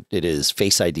future, it is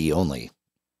Face ID only.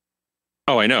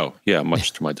 Oh, I know. Yeah,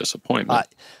 much to my disappointment.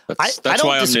 That's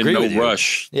why I'm in no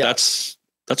rush. Yeah. That's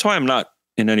why I'm not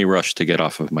in any rush to get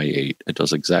off of my 8. It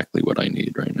does exactly what I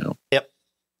need right now.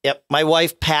 Yep. My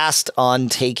wife passed on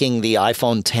taking the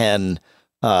iPhone 10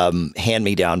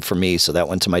 hand-me-down for me, so that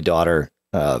went to my daughter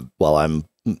while I'm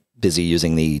busy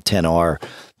using the 10R,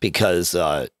 because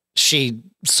she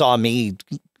saw me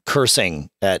cursing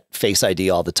at Face ID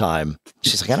all the time.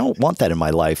 She's like, I don't want that in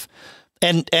my life.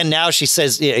 And now she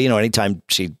says, anytime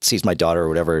she sees my daughter or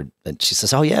whatever, and she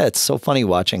says, oh yeah, it's so funny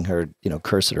watching her,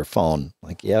 curse at her phone.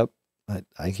 Like, yep,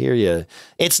 I hear you.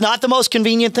 It's not the most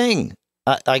convenient thing.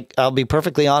 I'll be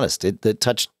perfectly honest. The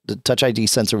touch ID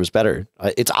sensor was better.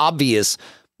 It's obvious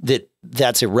that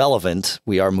that's irrelevant.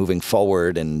 We are moving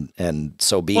forward, and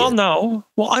so be it. Well, no.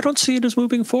 Well, I don't see it as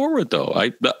moving forward, though.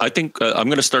 I think I'm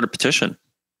going to start a petition.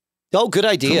 Oh, good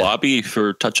idea. To lobby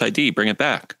for Touch ID. Bring it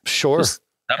back. Sure.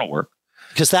 That'll work.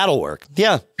 Because that'll work.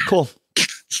 Yeah, cool.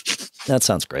 That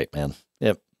sounds great, man.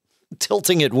 Yep.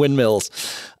 Tilting at windmills.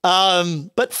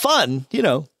 But fun,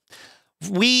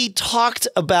 we talked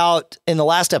about in the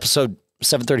last episode,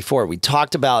 734, we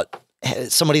talked about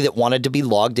somebody that wanted to be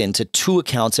logged into 2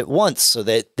 accounts at once so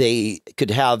that they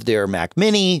could have their Mac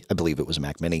Mini, I believe it was a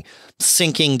Mac Mini,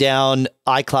 syncing down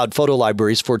iCloud photo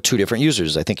libraries for 2 different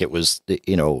users. I think it was,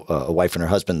 a wife and her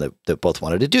husband that both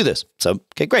wanted to do this. So,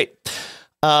 okay, great.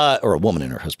 Or a woman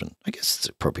and her husband. I guess it's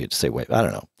appropriate to say wife. I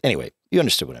don't know. Anyway, you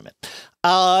understood what I meant.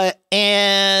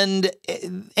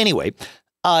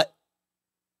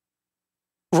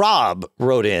 Rob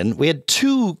wrote in, we had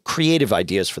 2 creative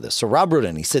ideas for this. So Rob wrote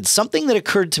in, he said, something that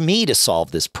occurred to me to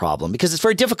solve this problem, because it's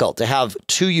very difficult to have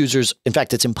 2 users. In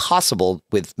fact, it's impossible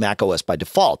with macOS by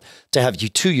default to have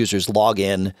 2 users log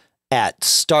in at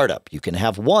startup. You can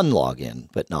have 1 log in,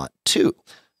 but not 2.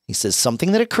 He says,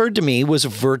 something that occurred to me was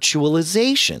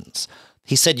virtualizations.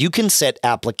 He said, you can set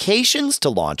applications to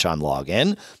launch on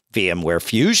login. VMware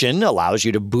Fusion allows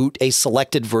you to boot a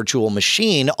selected virtual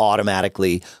machine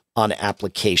automatically on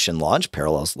application launch.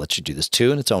 Parallels lets you do this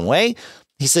too in its own way.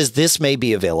 He says this may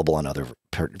be available on other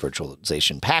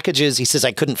virtualization packages. He says,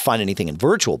 I couldn't find anything in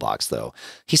VirtualBox though.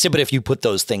 He said, but if you put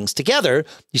those things together,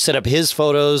 you set up his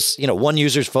photos, one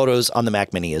user's photos on the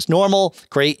Mac Mini as normal.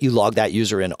 Great. You log that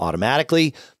user in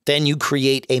automatically. Then you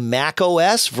create a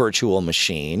macOS virtual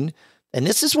machine. And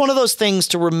this is one of those things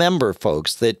to remember,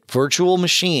 folks, that virtual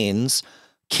machines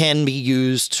can be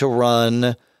used to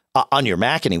run on your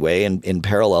Mac anyway, in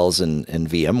Parallels and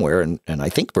VMware, and I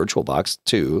think VirtualBox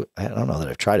too. I don't know that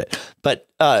I've tried it, but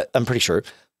I'm pretty sure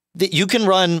that you can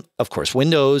run, of course,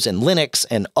 Windows and Linux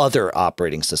and other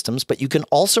operating systems, but you can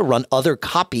also run other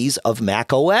copies of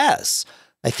Mac OS.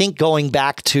 I think going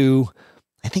back to,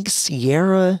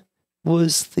 Sierra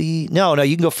was no,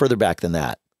 you can go further back than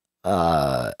that.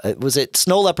 Was it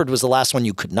Snow Leopard was the last one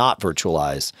you could not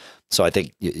virtualize. So I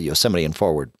think Yosemite and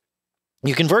forward,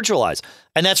 you can virtualize.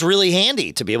 And that's really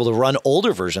handy to be able to run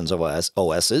older versions of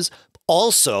OSs.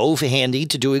 Also handy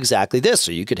to do exactly this.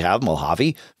 So you could have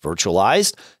Mojave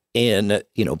virtualized in,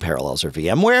 Parallels or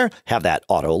VMware, have that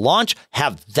auto launch,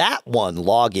 have that one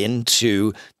log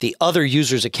into the other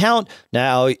user's account.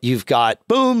 Now you've got,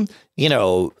 boom,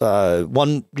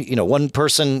 one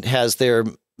person has their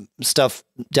stuff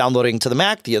downloading to the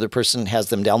Mac. The other person has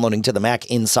them downloading to the Mac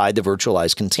inside the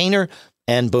virtualized container,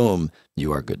 and boom,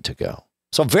 you are good to go.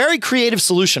 So very creative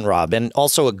solution, Rob, and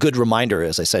also a good reminder,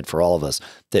 as I said, for all of us,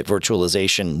 that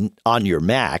virtualization on your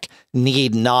Mac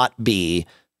need not be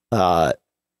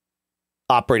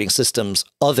operating systems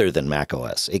other than Mac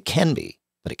OS. It can be,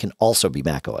 but it can also be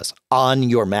Mac OS on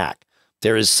your Mac.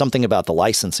 There is something about the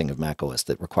licensing of Mac OS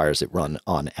that requires it run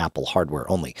on Apple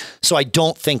hardware only. So I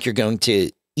don't think you're going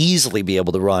to easily be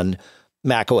able to run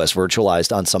Mac OS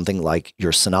virtualized on something like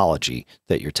your Synology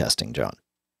that you're testing, John.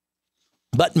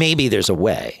 But maybe there's a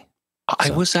way.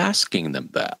 I was asking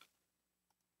them that.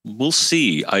 We'll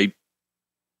see. Because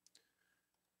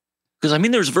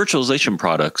there's virtualization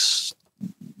products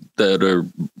that are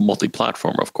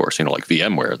multi-platform, of course. Like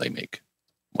VMware, they make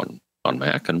one on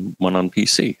Mac and one on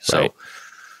PC. Right.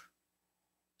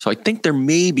 So I think there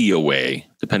may be a way,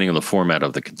 depending on the format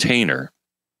of the container,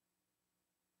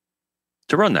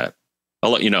 to run that.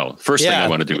 I'll let you know. First thing I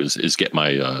want to do is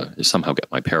somehow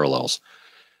get my Parallels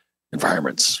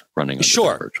environments running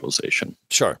under virtualization.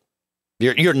 Sure.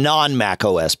 Your non-Mac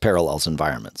OS Parallels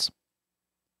environments.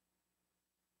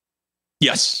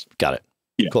 Yes. Got it.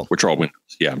 Yeah, cool. Which are all Windows.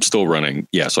 Yeah, I'm still running.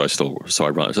 Yeah, so I still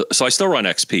run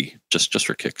XP just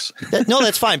for kicks. No,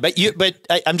 that's fine. But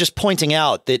I'm just pointing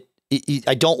out that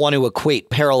I don't want to equate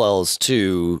Parallels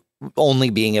to only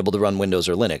being able to run Windows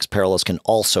or Linux. Parallels can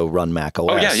also run Mac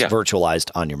OS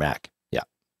virtualized on your Mac. Yeah.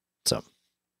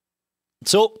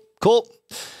 So cool.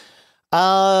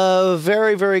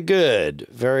 Very, very good.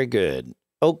 Very good.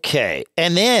 Okay.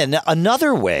 And then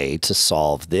another way to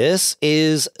solve this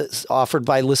is offered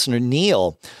by listener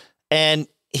Neal. And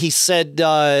he said,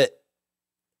 I'm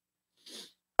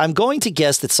going to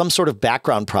guess that some sort of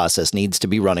background process needs to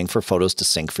be running for photos to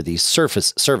sync for these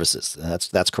services.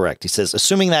 That's correct. He says,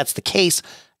 assuming that's the case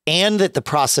and that the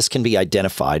process can be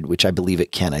identified, which I believe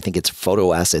it can. I think it's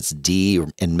Photo Assets D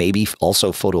and maybe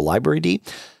also Photo Library D.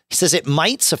 He says it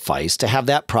might suffice to have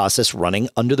that process running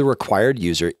under the required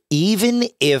user, even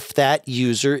if that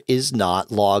user is not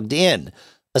logged in,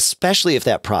 especially if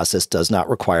that process does not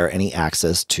require any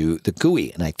access to the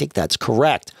GUI. And I think that's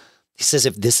correct. He says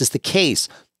if this is the case,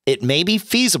 it may be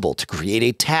feasible to create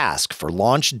a task for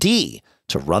Launch D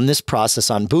to run this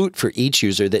process on boot for each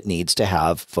user that needs to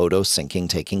have photo syncing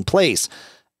taking place.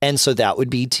 And so that would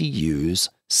be to use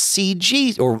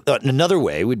CG, or another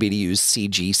way would be to use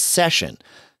CGSession.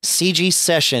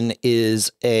 CGSession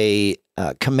is a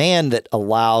command that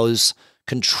allows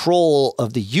control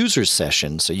of the user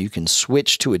session so you can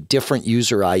switch to a different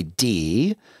user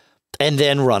ID and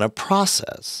then run a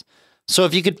process. So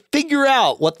if you could figure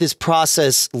out what this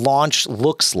process launch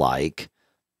looks like,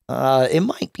 it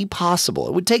might be possible.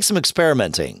 It would take some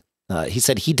experimenting. He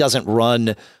said he doesn't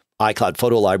run iCloud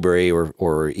Photo Library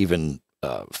or even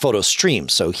Photo Stream,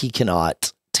 so he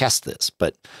cannot test this.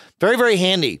 But very, very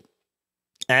handy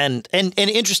and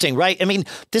interesting, right? I mean,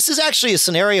 this is actually a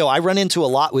scenario I run into a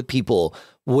lot with people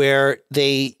where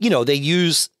they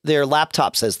use their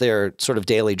laptops as their sort of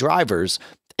daily drivers.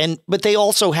 But they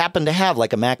also happen to have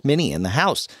like a Mac Mini in the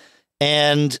house.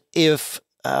 And if,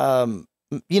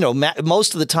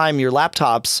 most of the time your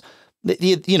laptops,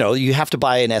 you have to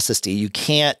buy an SSD. You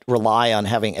can't rely on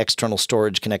having external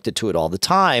storage connected to it all the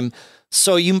time.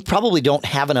 So you probably don't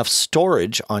have enough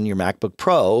storage on your MacBook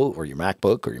Pro or your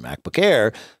MacBook or your MacBook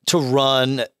Air to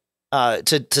run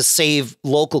to save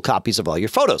local copies of all your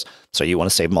photos. So you want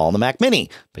to save them all in the Mac Mini,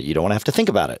 but you don't want to have to think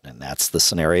about it. And that's the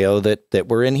scenario that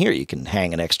we're in here. You can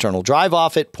hang an external drive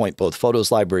off it, point both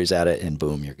photos libraries at it, and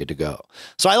boom, you're good to go.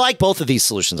 So I like both of these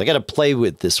solutions. I got to play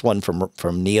with this one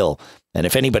from Neal. And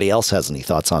if anybody else has any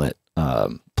thoughts on it,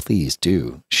 please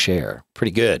do share.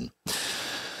 Pretty good.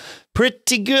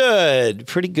 Pretty good.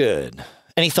 Pretty good.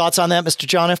 Any thoughts on that, Mr.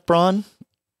 John F. Braun?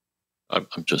 I'm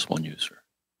just one user.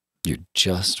 You're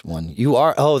just one. You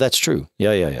are. Oh, that's true.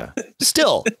 Yeah.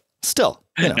 Still. No,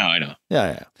 I know.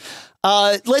 Yeah.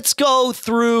 Let's go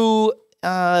through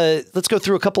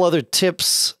a couple other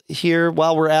tips here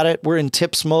while we're at it. We're in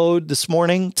tips mode this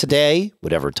morning. Today,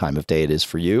 whatever time of day it is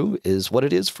for you, is what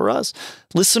it is for us.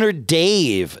 Listener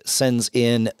Dave sends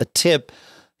in a tip.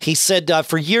 He said,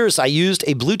 for years, I used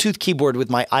a Bluetooth keyboard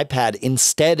with my iPad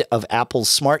instead of Apple's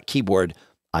smart keyboard.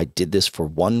 I did this for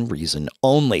one reason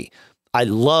only. I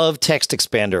love Text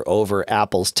Expander over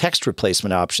Apple's text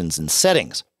replacement options and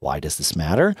settings. Why does this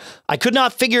matter? I could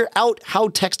not figure out how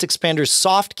Text Expander's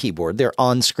soft keyboard, their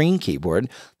on-screen keyboard,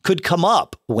 could come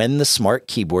up when the smart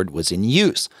keyboard was in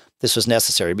use. This was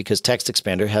necessary because Text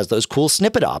Expander has those cool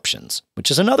snippet options,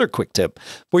 which is another quick tip,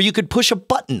 where you could push a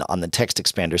button on the Text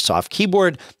Expander soft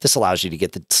keyboard. This allows you to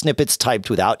get the snippets typed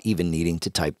without even needing to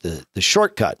type the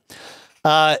shortcut.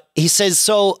 He says,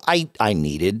 so I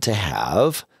needed to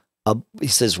have... he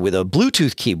says, with a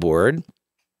Bluetooth keyboard,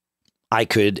 I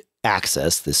could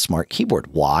access this smart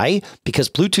keyboard. Why? Because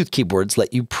Bluetooth keyboards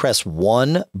let you press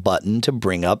one button to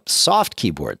bring up soft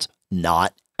keyboards,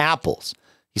 not Apple's.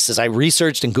 He says, I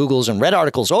researched and Googles and read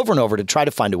articles over and over to try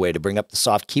to find a way to bring up the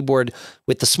soft keyboard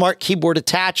with the smart keyboard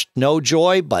attached. No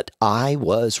joy, but I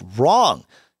was wrong.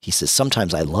 He says,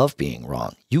 sometimes I love being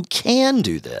wrong. You can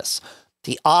do this.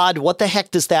 The odd, what the heck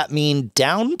does that mean?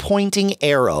 Down pointing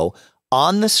arrow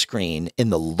on the screen in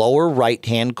the lower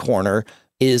right-hand corner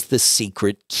is the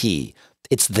secret key.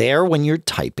 It's there when you're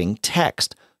typing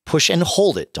text. Push and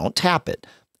hold it, don't tap it,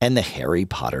 and the Harry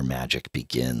Potter magic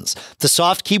begins. The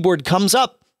soft keyboard comes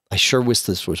up. I sure wish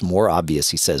this was more obvious,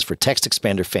 he says. For Text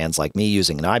Expander fans like me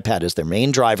using an iPad as their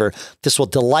main driver, this will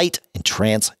delight,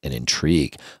 entrance, and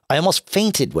intrigue. I almost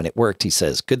fainted when it worked, he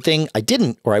says. Good thing I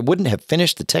didn't, or I wouldn't have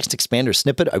finished the Text Expander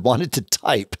snippet I wanted to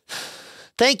type.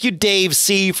 Thank you, Dave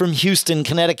C. from Houston,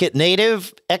 Connecticut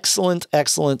native. Excellent,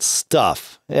 excellent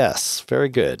stuff. Yes, very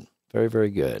good. Very, very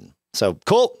good. So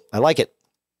cool. I like it.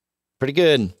 Pretty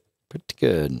good. Pretty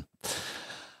good.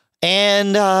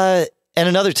 And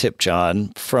another tip,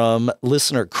 John, from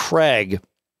listener Craig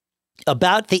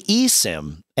about the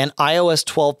eSIM and iOS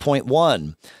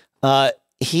 12.1.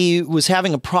 He was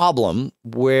having a problem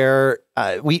where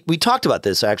we talked about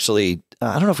this, actually.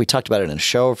 I don't know if we talked about it in a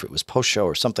show, or if it was post-show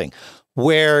or something,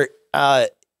 where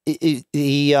did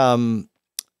we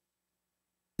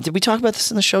talk about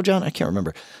this in the show, John? I can't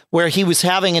remember. Where he was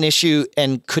having an issue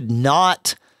and could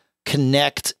not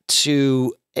connect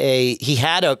to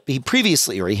he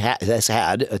previously has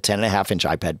had a 10.5-inch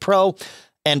iPad Pro.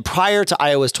 And prior to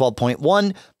iOS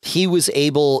 12.1, he was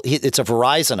able, it's a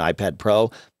Verizon iPad Pro,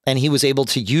 and he was able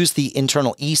to use the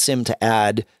internal eSIM to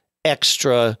add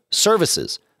extra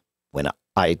services. When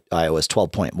iOS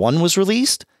 12.1 was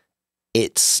released,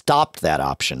 it stopped that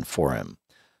option for him.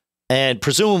 And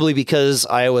presumably because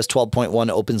iOS 12.1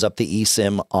 opens up the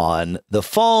eSIM on the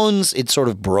phones, it sort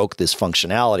of broke this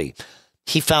functionality.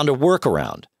 He found a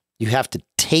workaround. You have to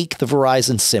take the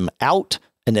Verizon SIM out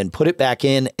and then put it back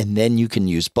in, and then you can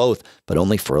use both, but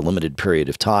only for a limited period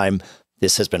of time.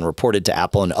 This has been reported to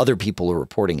Apple, and other people are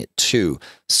reporting it too.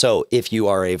 So if you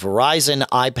are a Verizon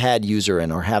iPad user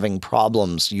and are having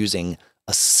problems using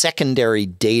a secondary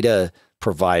data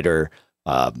provider,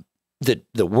 the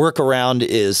workaround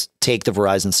is take the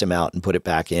Verizon SIM out and put it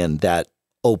back in. That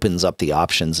opens up the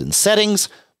options in settings,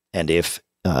 And if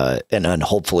and then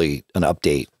hopefully an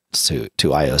update to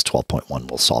iOS 12.1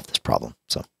 will solve this problem.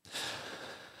 So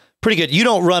pretty good. You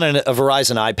don't run a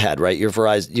Verizon iPad, right? Your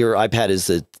iPad is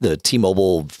the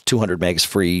T-Mobile 200 megs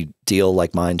free deal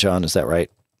like mine, John. Is that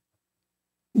right?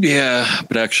 Yeah,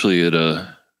 but actually it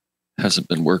hasn't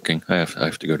been working. I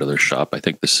have to go to their shop. I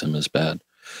think the SIM is bad.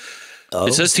 Oh.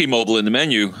 It says T-Mobile in the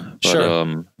menu, but, sure.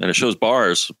 And it shows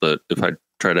bars. But if I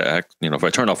try to if I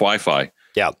turn off Wi-Fi,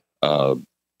 yeah,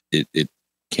 it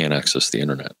can't access the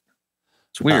internet.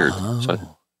 It's weird.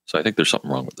 Oh. So I think there's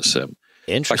something wrong with the SIM.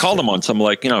 Interesting. I called them once. I'm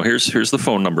like, here's the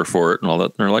phone number for it and all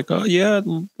that. And they're like, oh yeah, it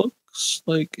looks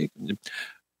like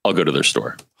I'll go to their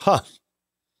store. Huh.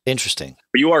 Interesting.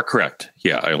 But you are correct.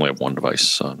 Yeah, I only have one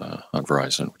device on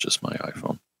Verizon, which is my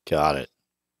iPhone. Got it.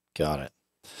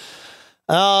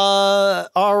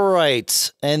 All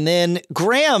right. And then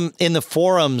Graham in the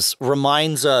forums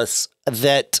reminds us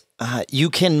that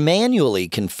you can manually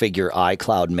configure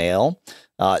iCloud Mail.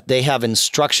 They have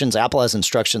instructions. Apple has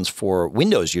instructions for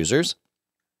Windows users.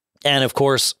 And of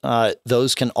course,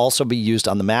 those can also be used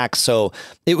on the Mac. So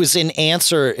it was an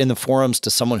answer in the forums to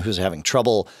someone who's having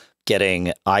trouble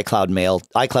getting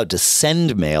iCloud to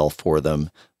send mail for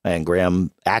them. And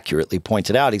Graham accurately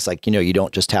pointed out, he's like, you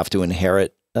don't just have to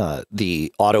inherit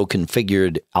the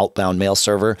auto-configured outbound mail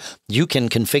server. You can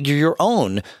configure your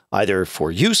own either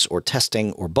for use or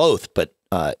testing or both, but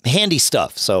handy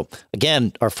stuff. So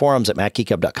again, our forums at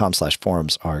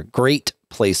macgeekgab.com/forums are great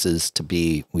places to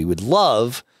be. We would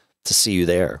love to see you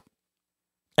there.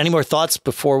 Any more thoughts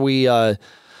before we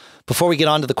get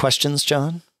on to the questions,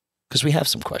 John? Because we have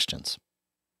some questions.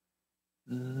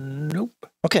 Nope.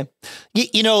 Okay.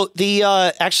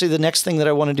 Actually the next thing that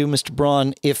I want to do, Mr.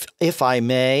 Braun, if I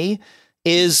may,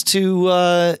 is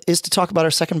to talk about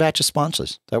our second batch of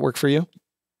sponsors. Does that work for you?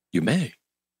 You may.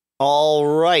 All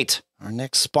right. Our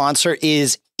next sponsor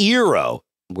is Eero,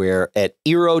 where at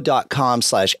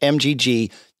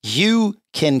eero.com/MGG, you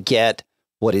can get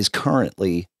what is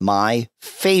currently my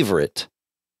favorite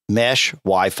mesh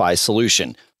Wi-Fi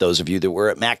solution. Those of you that were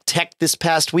at MacTech this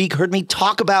past week heard me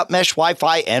talk about mesh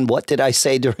Wi-Fi, and what did I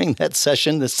say during that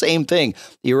session? The same thing.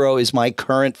 Eero is my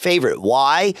current favorite.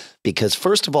 Why? Because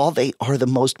first of all, they are the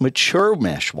most mature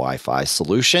mesh Wi-Fi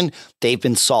solution. They've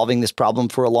been solving this problem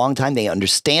for a long time. They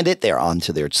understand it. They're on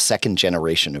to their second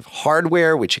generation of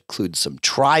hardware, which includes some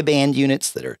tri-band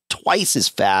units that are twice as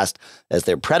fast as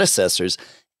their predecessors.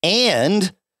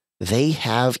 And they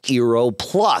have Eero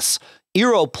Plus.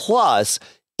 Eero Plus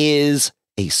is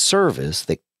a service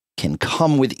that can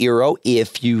come with Eero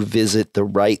if you visit the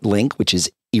right link, which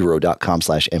is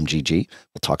eero.com/MGG.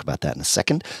 We'll talk about that in a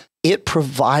second. It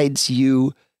provides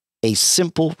you a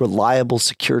simple, reliable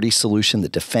security solution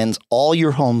that defends all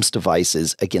your home's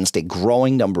devices against a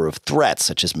growing number of threats,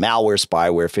 such as malware,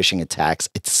 spyware, phishing attacks,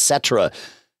 etc.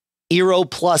 Eero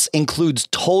Plus includes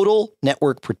total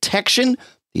network protection,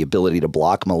 the ability to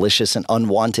block malicious and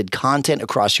unwanted content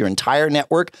across your entire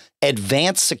network,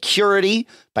 advanced security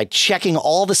by checking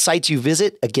all the sites you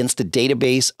visit against a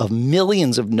database of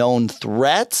millions of known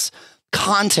threats,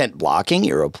 content blocking.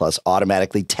 Eero Plus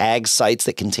automatically tags sites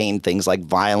that contain things like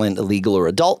violent, illegal, or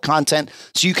adult content,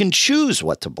 so you can choose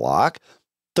what to block.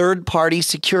 Third-party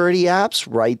security apps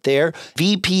right there.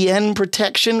 VPN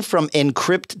protection from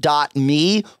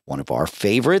Encrypt.me, one of our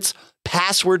favorites.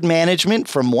 Password management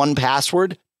from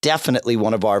 1Password, definitely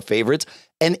one of our favorites.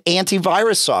 And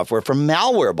antivirus software from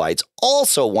Malwarebytes,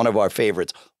 also one of our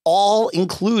favorites, all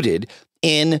included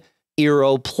in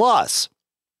Eero Plus.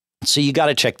 So you got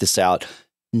to check this out.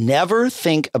 Never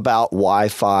think about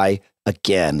Wi-Fi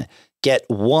again. Get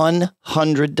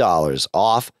 $100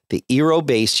 off the Eero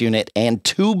base unit and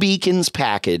 2 beacons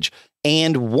package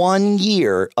and 1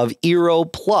 year of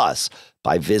Eero Plus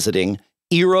by visiting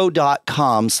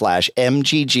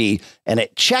eero.com/MGG, and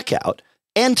at checkout,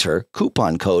 enter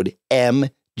coupon code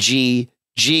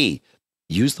MGG.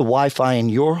 Use the Wi-Fi in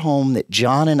your home that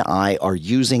John and I are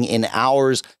using in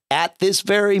ours at this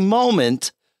very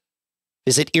moment.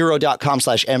 Visit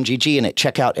eero.com/MGG, and at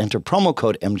checkout, enter promo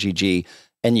code MGG,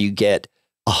 and you get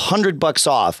 $100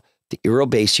 off the Eero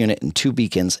base unit and 2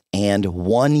 beacons and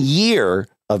 1 year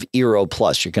of Eero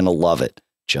Plus. You're going to love it,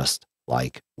 just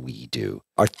like we do.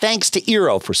 Our thanks to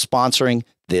Eero for sponsoring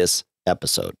this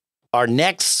episode. Our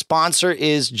next sponsor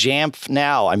is Jamf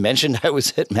Now. I mentioned I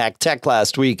was at MacTech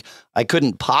last week. I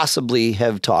couldn't possibly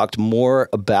have talked more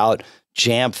about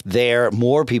Jamf there.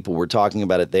 More people were talking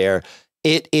about it there.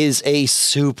 It is a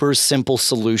super simple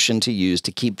solution to use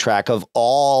to keep track of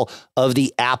all of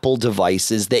the Apple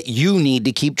devices that you need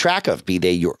to keep track of, be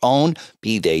they your own,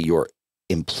 be they your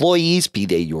employees, be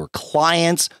they your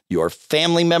clients, your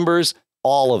family members,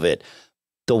 all of it.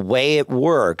 the way it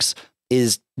works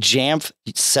is Jamf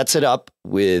sets it up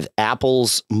with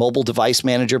Apple's mobile device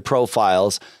manager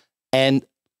profiles and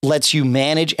lets you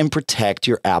manage and protect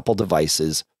your Apple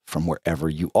devices from wherever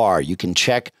you are. You can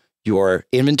check your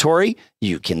inventory.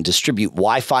 You can distribute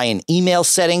Wi-Fi and email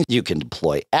settings. You can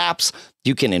deploy apps.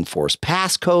 You can enforce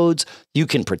passcodes. You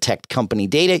can protect company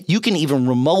data. You can even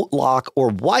remote lock or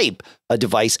wipe a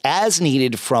device as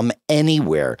needed from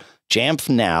anywhere. Jamf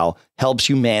Now helps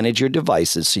you manage your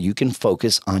devices so you can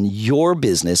focus on your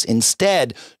business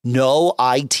instead. No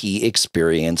IT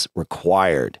experience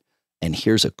required. And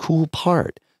here's a cool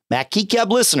part. Mac Geek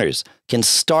Gab listeners can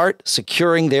start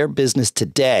securing their business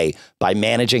today by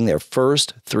managing their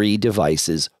first 3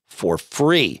 devices for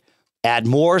free. Add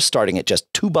more starting at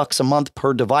just $2 a month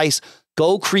per device.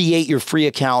 Go create your free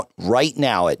account right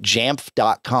now at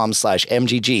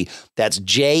jamf.com/MGG. That's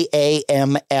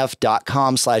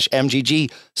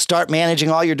JAMF.com/MGG. Start managing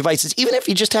all your devices, even if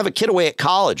you just have a kid away at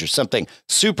college or something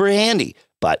super handy.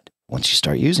 But once you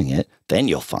start using it, then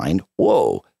you'll find,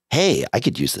 whoa, hey, I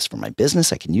could use this for my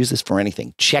business. I can use this for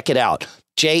anything. Check it out.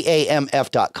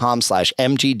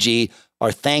 JAMF.com/MGG.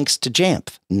 Our thanks to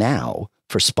Jamf Now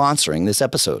for sponsoring this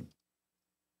episode.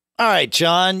 All right,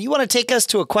 John, you want to take us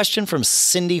to a question from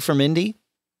Cindy from Indy?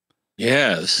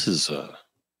 Yeah, this is, we'll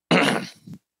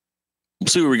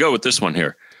see where we go with this one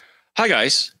here. Hi,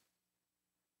 guys.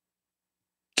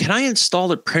 Can I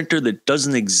install a printer that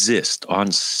doesn't exist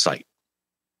on site?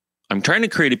 I'm trying to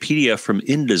create a PDF from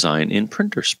InDesign in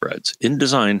printer spreads.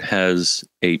 InDesign has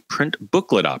a print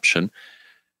booklet option,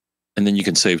 and then you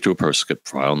can save to a PostScript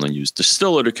file and then use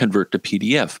Distiller to convert to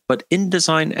PDF. But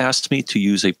InDesign asked me to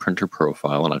use a printer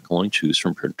profile, and I can only choose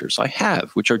from printers I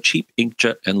have, which are cheap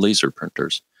inkjet and laser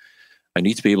printers. I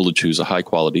need to be able to choose a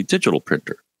high-quality digital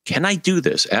printer. Can I do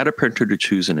this? Add a printer to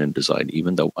choose in InDesign,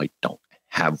 even though I don't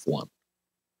have one?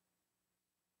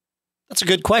 That's a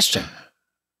good question.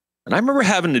 And I remember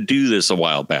having to do this a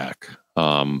while back.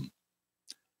 Of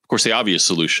course, the obvious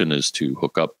solution is to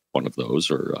hook up one of those,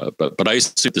 but I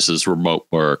assume this is remote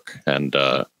work and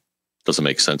doesn't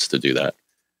make sense to do that.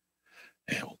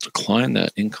 And we'll decline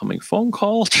that incoming phone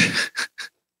call.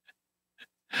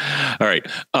 All right.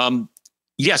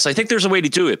 Yes, I think there's a way to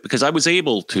do it because I was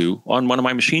able to, on one of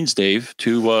my machines, Dave,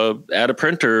 to add a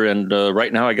printer. And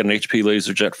right now I got an HP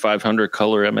LaserJet 500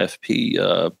 color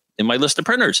MFP in my list of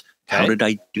printers. Okay. How did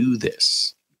I do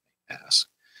this? Ask.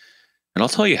 And I'll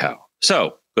tell you how.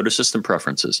 So go to System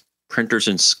Preferences, Printers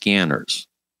and Scanners.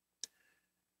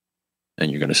 And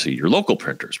you're going to see your local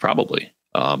printers, probably.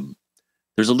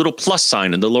 There's a little plus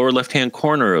sign in the lower left-hand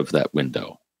corner of that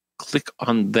window. Click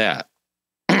on that.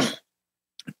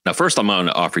 Now, first, I'm going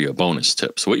to offer you a bonus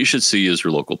tip. So what you should see is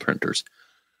your local printers.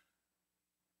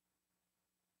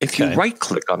 If you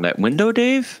right-click on that window,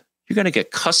 Dave, you're going to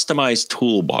get Customized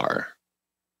Toolbar.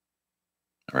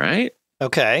 All right?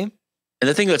 Okay. And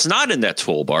the thing that's not in that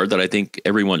toolbar that I think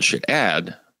everyone should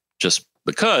add, just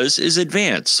because, is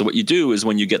Advanced. So what you do is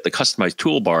when you get the Customized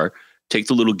Toolbar, take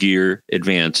the little gear,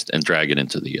 Advanced, and drag it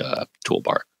into the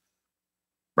toolbar.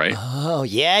 Right? Oh,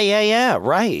 yeah.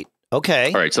 Right.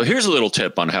 Okay. All right. So here's a little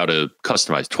tip on how to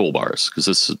customize toolbars, because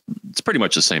it's pretty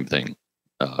much the same thing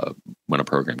when a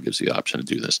program gives you the option to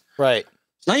do this. Right.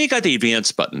 Now you got the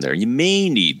Advanced button there. You may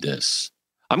need this.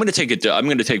 I'm going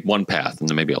to take one path, and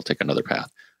then maybe I'll take another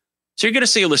path. So you're going to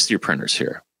see a list of your printers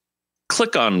here.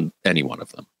 Click on any one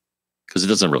of them, because it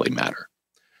doesn't really matter.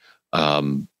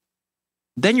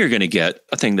 Then you're going to get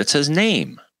a thing that says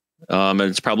name. And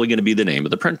it's probably going to be the name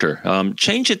of the printer.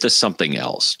 Change it to something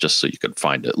else just so you can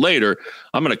find it later.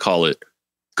 I'm going to call it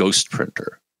Ghost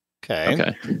Printer.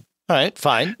 Okay. All right,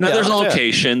 fine. Now there's a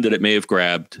location that it may have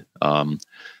grabbed. And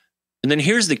then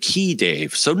here's the key,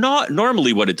 Dave. So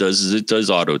normally what it does is it does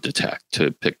auto detect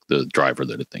to pick the driver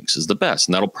that it thinks is the best.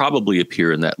 And that'll probably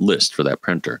appear in that list for that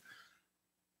printer.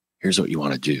 Here's what you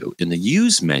want to do. In the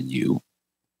Use menu,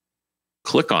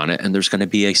 click on it, and there's going to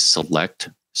be a Select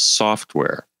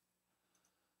Software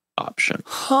option.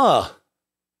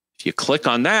 If you click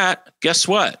on that, guess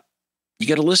what? You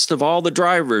get a list of all the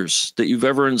drivers that you've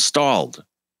ever installed,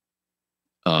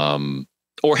 or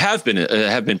have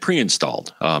been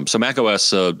pre-installed. So macOS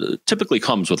typically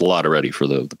comes with a lot already for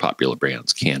the popular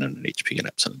brands, Canon and HP and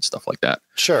Epson and stuff like that.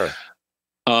 Sure.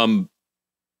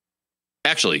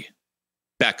 Actually,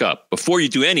 back up. Before you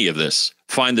do any of this,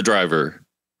 find the driver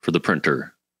for the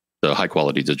printer, the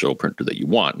high-quality digital printer that you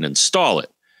want, and install it.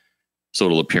 So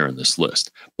it'll appear in this list.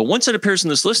 But once it appears in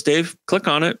this list, Dave, click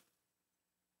on it.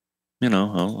 You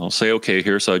know, I'll say okay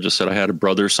here. So I just said I had a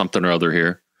brother something or other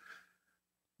here.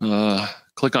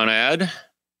 Click on Add,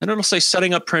 and it'll say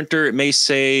Setting Up Printer. It may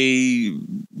say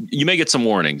you may get some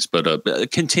warnings,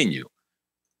 but continue.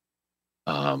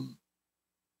 And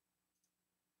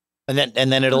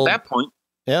then it'll at that point.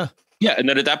 Yeah. Yeah, and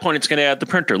then at that point, it's going to add the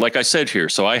printer. Like I said here,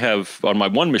 so I have on my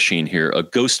one machine here a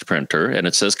ghost printer, and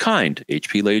it says kind,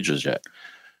 HP LaserJet.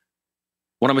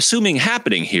 What I'm assuming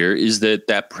happening here is that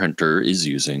that printer is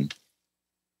using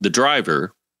the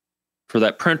driver for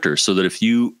that printer, so that if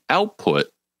you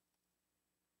output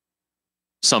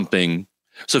something,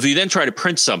 so if you then try to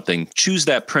print something, choose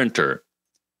that printer,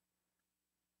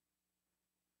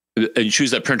 and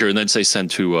choose that printer and then say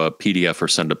send to a PDF or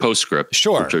send a PostScript.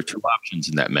 Sure. Which are two options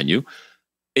in that menu.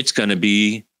 It's going to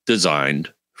be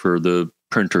designed for the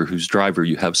printer whose driver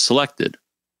you have selected.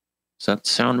 Does that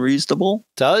sound reasonable?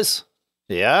 Does.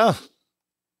 Yeah.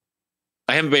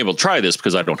 I haven't been able to try this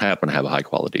because I don't happen to have a high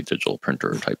quality digital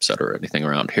printer or typesetter or anything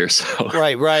around here. So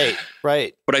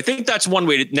Right. But I think that's one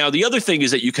way to. Now, the other thing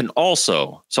is that you can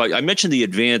also, so I mentioned the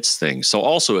advanced thing. So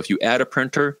also if you add a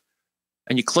printer,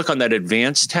 and you click on that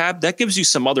advanced tab, that gives you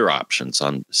some other options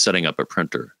on setting up a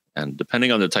printer. And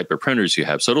depending on the type of printers you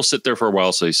have, so it'll sit there for a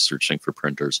while, say searching for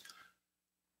printers.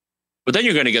 But then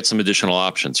you're going to get some additional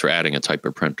options for adding a type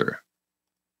of printer.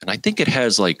 And I think it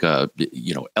has like LPR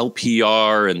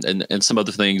and some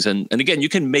other things. And again, you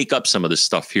can make up some of this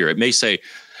stuff here. It may say,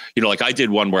 like I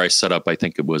did one where I set up, I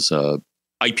think it was a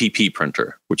IPP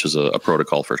printer, which is a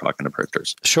protocol for talking to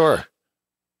printers. Sure.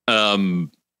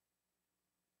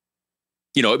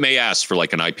 It may ask for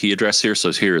like an IP address here.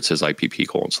 So here it says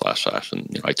IPP://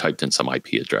 and I typed in some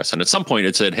IP address. And at some point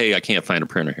it said, hey, I can't find a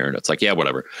printer here. And it's like, yeah,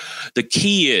 whatever. The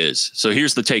key is, so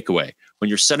here's the takeaway. When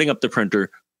you're setting up the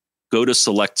printer, go to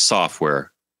select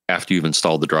software after you've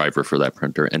installed the driver for that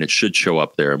printer. And it should show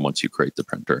up there. And once you create the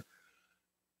printer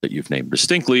that you've named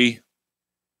distinctly,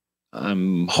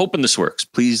 I'm hoping this works.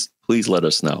 Please let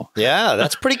us know. Yeah,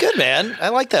 that's pretty good, man. I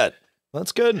like that.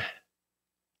 That's good.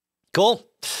 Cool.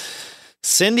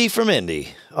 Cindy from Indy.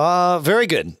 Very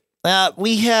good.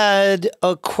 We had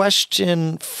a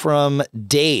question from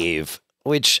Dave,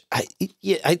 which I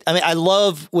mean, I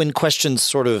love when questions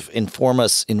sort of inform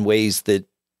us in ways that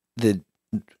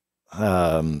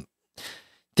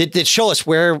show us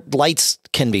where lights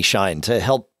can be shined to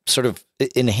help sort of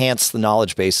enhance the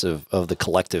knowledge base of the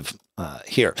collective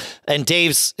here. And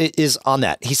Dave's is on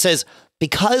that. He says,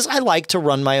 because I like to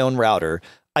run my own router,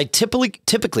 I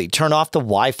typically turn off the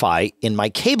Wi-Fi in my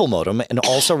cable modem and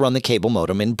also run the cable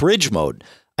modem in bridge mode.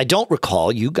 I don't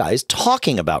recall you guys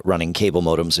talking about running cable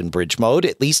modems in bridge mode,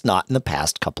 at least not in the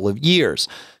past couple of years.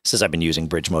 He says, I've been using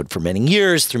bridge mode for many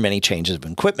years through many changes of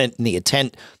equipment, and the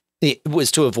intent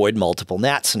was to avoid multiple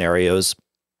NAT scenarios.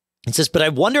 He says, but I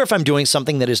wonder if I'm doing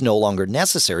something that is no longer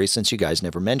necessary since you guys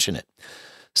never mention it.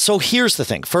 So here's the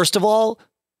thing. First of all,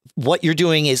 what you're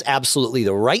doing is absolutely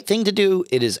the right thing to do.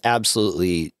 It is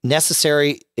absolutely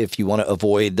necessary if you want to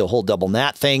avoid the whole double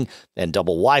NAT thing and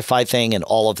double Wi-Fi thing and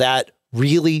all of that.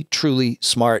 Really, truly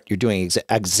smart. You're doing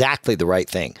exactly the right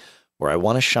thing. Where I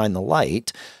want to shine the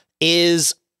light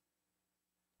is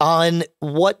on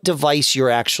what device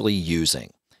you're actually using.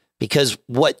 Because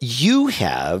what you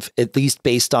have, at least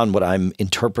based on what I'm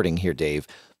interpreting here, Dave,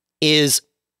 is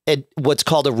what's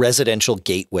called a residential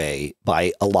gateway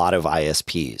by a lot of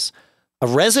ISPs. A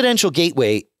residential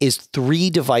gateway is 3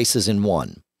 devices in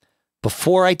one.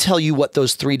 Before I tell you what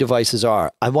those 3 devices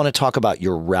are, I want to talk about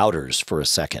your routers for a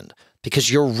second,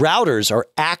 because your routers are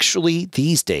actually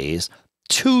these days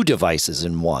 2 devices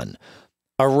in one.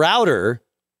 A router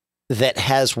that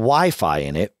has Wi-Fi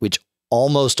in it, which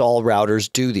almost all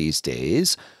routers do these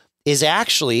days, is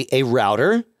actually a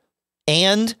router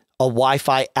and a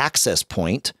Wi-Fi access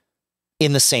point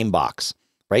in the same box,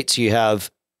 right? So you have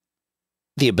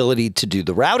the ability to do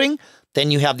the routing,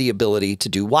 then you have the ability to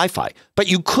do Wi-Fi. But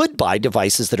you could buy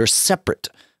devices that are separate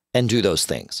and do those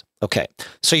things. Okay,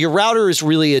 so your router is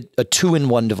really a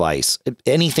 2-in-1 device,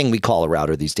 anything we call a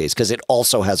router these days, because it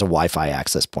also has a Wi-Fi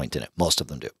access point in it. Most of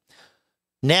them do.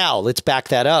 Now, let's back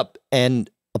that up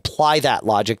and apply that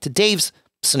logic to Dave's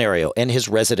scenario and his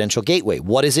residential gateway.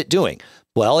 What is it doing?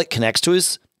 Well, it connects to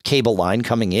his cable line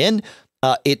coming in.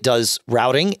 It does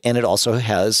routing, and it also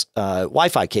has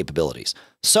Wi-Fi capabilities.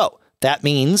 So that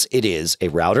means it is a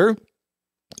router,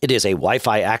 it is a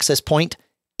Wi-Fi access point,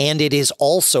 and it is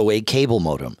also a cable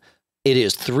modem. It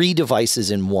is 3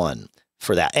 devices in one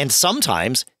for that. And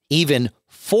sometimes even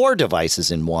 4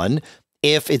 devices in one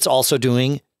if it's also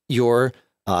doing your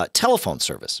telephone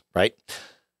service, right?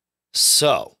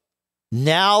 So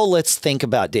now let's think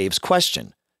about Dave's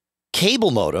question.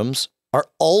 Cable modems are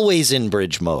always in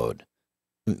bridge mode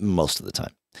most of the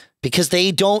time because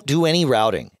they don't do any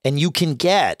routing. And you can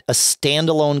get a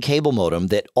standalone cable modem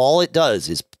that all it does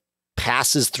is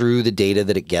passes through the data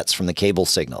that it gets from the cable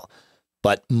signal.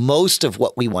 But most of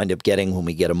what we wind up getting when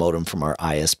we get a modem from our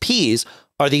ISPs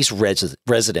are these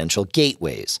residential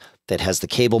gateways that has the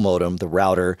cable modem, the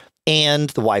router, and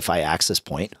the Wi-Fi access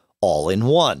point all in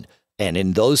one. And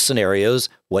in those scenarios,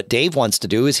 what Dave wants to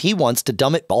do is he wants to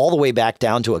dumb it all the way back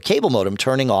down to a cable modem,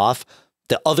 turning off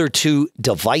the other two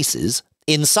devices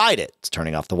inside it. It's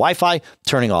turning off the Wi-Fi,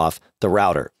 turning off the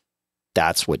router.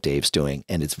 That's what Dave's doing,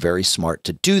 and it's very smart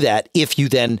to do that if you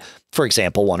then, for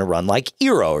example, want to run like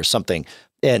Eero or something.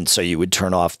 And so you would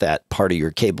turn off that part of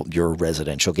your cable, your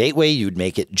residential gateway. You'd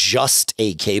make it just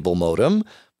a cable modem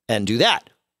and do that.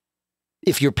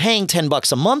 If you're paying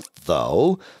 $10 a month,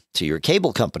 though, to your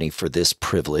cable company for this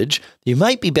privilege, you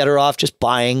might be better off just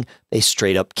buying a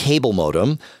straight-up cable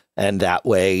modem, and that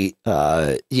way,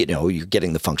 you're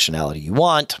getting the functionality you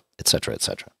want, et cetera, et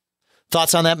cetera.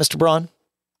 Thoughts on that, Mr. Braun?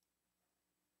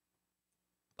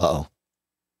 Uh-oh.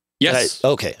 Yes.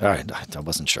 Okay. All right. I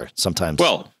wasn't sure. Sometimes.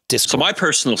 Well, Discord. So my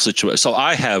personal situation. So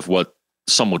I have what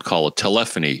some would call a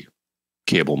telephony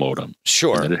cable modem.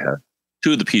 Sure. And it had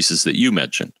two of the pieces that you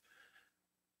mentioned.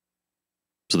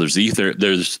 So there's the ether.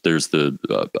 There's the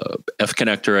F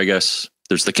connector, I guess.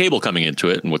 There's the cable coming into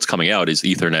it, and what's coming out is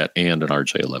Ethernet and an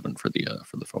RJ11 for the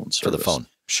phone service. For the phone.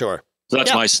 Sure. So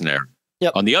that's my scenario.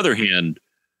 Yep. On the other hand,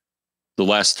 the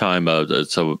last time,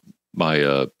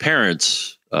 my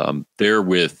parents, they're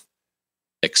with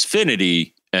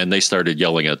Xfinity, and they started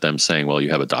yelling at them saying, well, you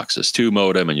have a DOCSIS 2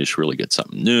 modem and you should really get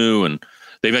something new. And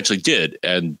they eventually did.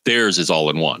 And theirs is all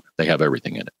in one. They have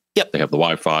everything in it. Yep. They have the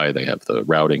Wi-Fi, they have the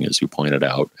routing, as you pointed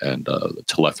out, and the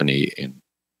telephony.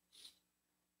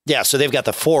 Yeah. So they've got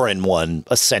the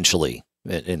 4-in-1 essentially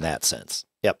in that sense.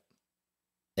 Yep.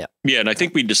 Yeah. Yeah. And I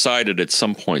think we decided at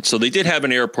some point, so they did have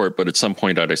an airport, but at some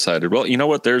point I decided, well, you know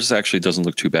what, theirs actually doesn't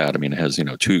look too bad. I mean, it has,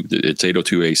 it's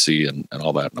 802 AC and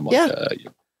all that. And I'm like,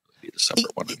 need a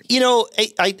separate one anymore.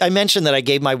 I mentioned that I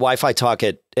gave my Wi-Fi talk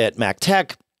at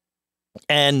MacTech,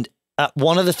 and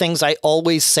one of the things I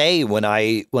always say when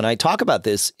I talk about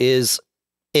this is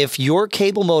if your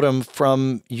cable modem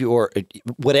from your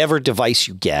whatever device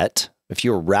you get, if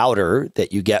your router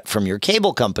that you get from your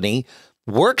cable company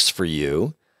works for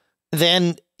you,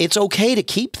 then it's okay to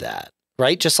keep that,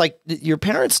 right? Just like your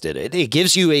parents did it. It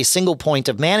gives you a single point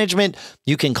of management.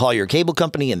 You can call your cable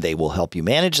company and they will help you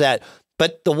manage that.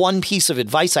 But the one piece of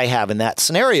advice I have in that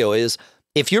scenario is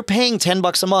if you're paying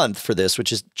 $10 a month for this,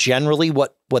 which is generally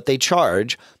what they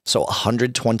charge, so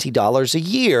 $120 a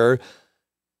year,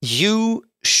 you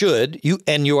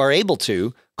are able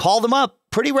to call them up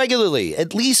pretty regularly,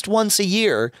 at least once a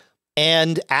year,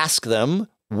 and ask them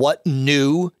what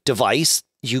new device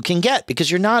you can get,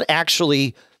 because you're not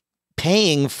actually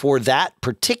paying for that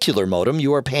particular modem.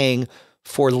 You are paying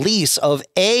for lease of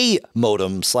a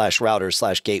modem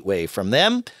 /router/gateway from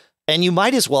them. And you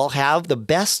might as well have the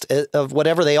best of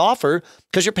whatever they offer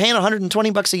because you're paying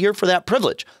 $120 a year for that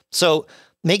privilege. So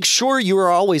make sure you are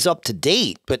always up to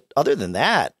date. But other than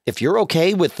that, if you're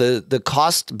okay with the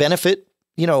cost benefit,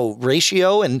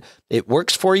 ratio, and it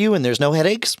works for you and there's no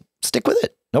headaches, stick with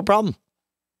it. No problem.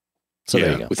 So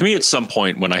there you go. With me, at some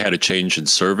point when I had a change in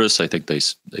service, I think they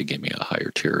gave me a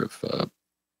higher tier of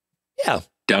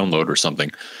download or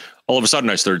something. All of a sudden,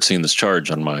 I started seeing this charge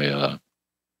on my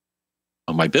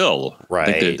bill. Right.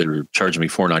 I think they were charging me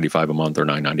 $4.95 a month or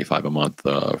 $9.95 a month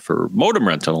for modem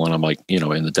rental, and I'm like,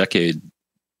 in the decade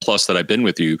plus that I've been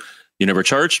with you, you never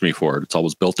charged me for it. It's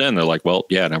always built in. They're like, well,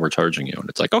 yeah, now we're charging you, and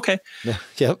it's like, okay,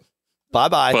 yep, bye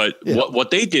bye. But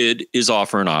what they did is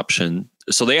offer an option.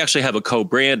 So they actually have a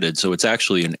co-branded, so it's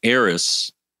actually an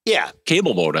Aris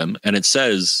cable modem, and it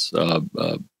says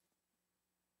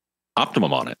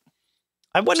Optimum on it.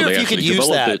 I wonder if you could use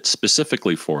that it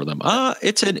specifically for them.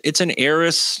 It's an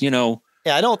Aris, Yeah,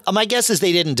 I don't. My guess is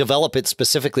they didn't develop it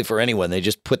specifically for anyone. They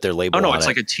just put their label on it. Oh no, it's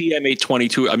like a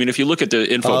TM822. I mean, if you look at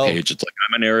the info page, it's like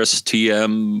I'm an Aris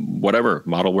TM whatever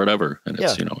model, whatever, and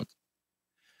it's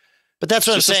But that's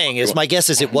what I'm saying. Is my guess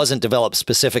is it wasn't developed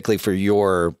specifically for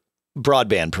your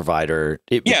broadband provider.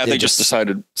 They just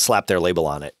decided slap their label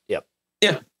on it. Yep.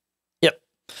 Yeah. Yep.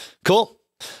 Cool.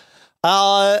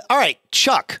 All right.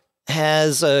 Chuck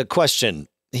has a question.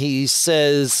 He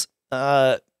says,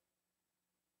 are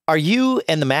you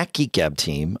and the Mac Geek Gab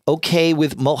team okay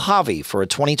with Mojave for a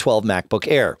 2012 MacBook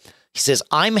Air? He says,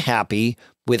 I'm happy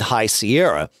with High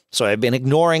Sierra, so I've been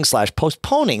ignoring /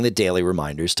 postponing the daily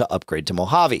reminders to upgrade to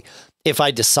Mojave. If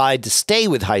I decide to stay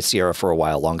with High Sierra for a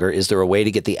while longer, is there a way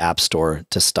to get the App Store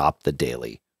to stop the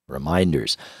daily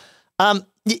reminders?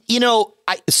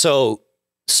 So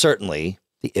certainly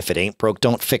The if it ain't broke,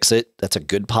 don't fix it. That's a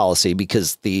good policy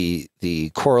because the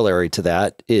corollary to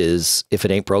that is if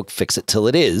it ain't broke, fix it till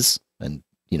it is. And,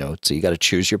 so you got to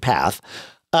choose your path.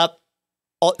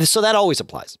 So that always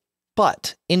applies.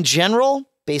 But in general,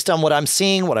 based on what I'm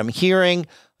seeing, what I'm hearing,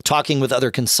 talking with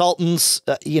other consultants,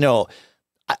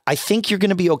 I think you're going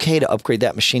to be okay to upgrade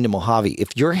that machine to Mojave.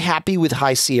 If you're happy with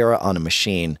High Sierra on a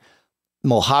machine,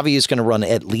 Mojave is going to run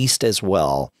at least as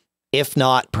well, if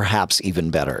not perhaps even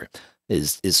better,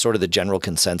 is sort of the general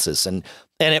consensus. And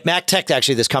at MacTech,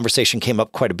 actually, this conversation came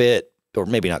up quite a bit, or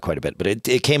maybe not quite a bit, but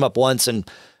it came up once, and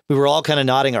we were all kind of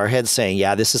nodding our heads saying,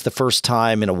 yeah, this is the first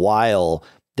time in a while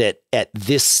that at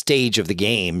this stage of the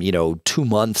game, 2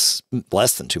 months,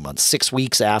 less than 2 months, 6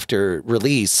 weeks after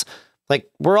release, like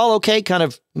we're all okay kind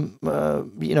of,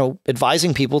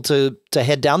 advising people to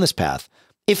head down this path.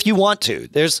 If you want to,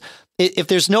 if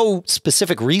there's no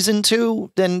specific reason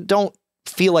to, then don't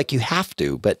feel like you have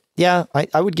to. But yeah,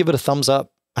 I would give it a thumbs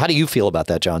up. How do you feel about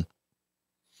that, John?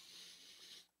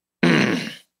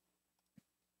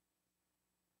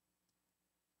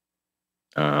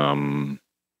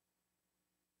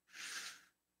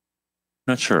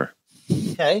 Not sure.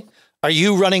 Okay. Are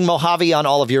you running Mojave on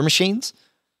all of your machines?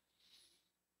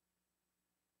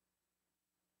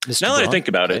 Mr. Now that I Braun? think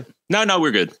about it, no,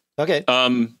 we're good. Okay.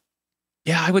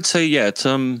 Yeah, I would say, yeah, it's,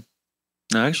 no,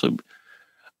 actually,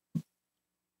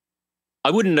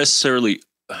 I wouldn't necessarily,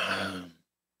 I'm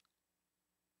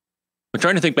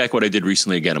trying to think back what I did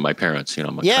recently again at my parents, I'm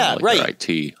kind of like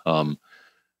their IT.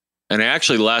 And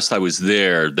actually last I was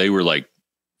there, they were like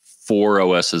 4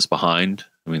 OSs behind.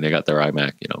 I mean, they got their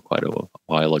iMac, quite a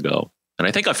while ago. And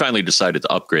I think I finally decided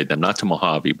to upgrade them, not to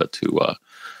Mojave, but to,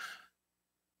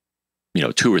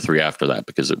 2 or 3 after that,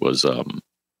 because it was,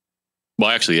 well,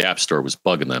 actually the App Store was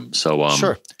bugging them. So,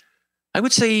 sure. I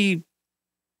would say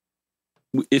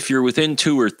if you're within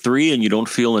 2 or 3 and you don't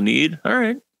feel a need, all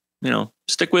right,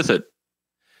 stick with it.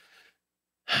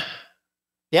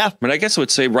 Yeah. I mean, I guess I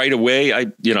would say right away,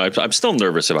 I'm still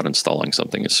nervous about installing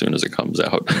something as soon as it comes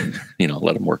out,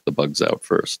 let them work the bugs out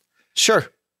first. Sure.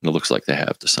 And it looks like they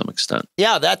have to some extent.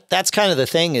 Yeah. That's kind of the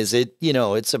thing is it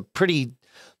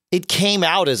came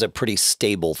out as a pretty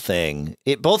stable thing.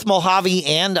 Both Mojave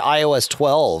and iOS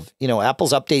 12,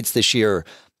 Apple's updates this year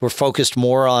were focused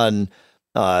more on,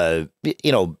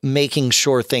 making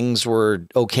sure things were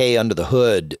okay under the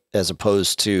hood as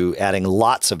opposed to adding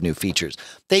lots of new features.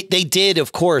 They did,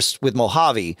 of course, with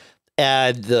Mojave,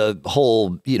 add the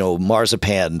whole,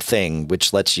 Marzipan thing,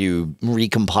 which lets you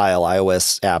recompile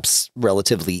iOS apps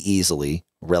relatively easily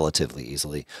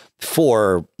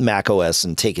for macOS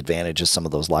and take advantage of some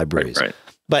of those libraries. Right.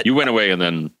 But you went away and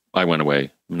then I went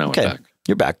away. Now I'm back.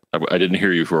 You're back. I didn't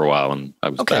hear you for a while and I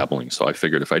was babbling. So I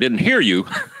figured if I didn't hear you,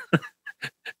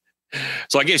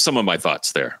 so I gave some of my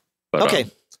thoughts there. But, okay.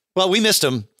 Well, we missed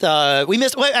them.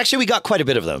 Actually, we got quite a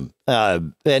bit of them.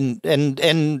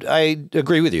 And I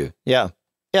agree with you. Yeah.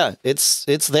 Yeah. It's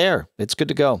there. It's good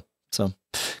to go. So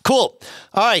cool.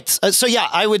 All right. So yeah,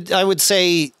 I would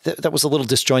say that was a little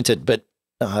disjointed, but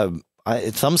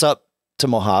thumbs up to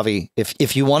Mojave.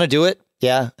 If you want to do it,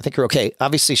 yeah, I think you're okay.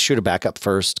 Obviously, shoot a backup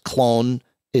first. Clone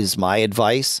is my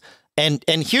advice. And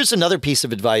here's another piece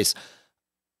of advice.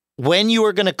 When you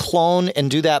are going to clone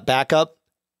and do that backup,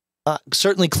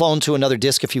 certainly clone to another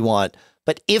disk if you want.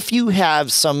 But if you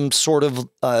have some sort of,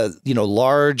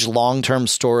 large long-term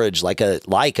storage, like a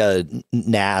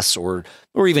NAS or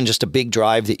even just a big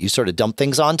drive that you sort of dump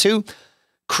things onto,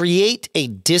 create a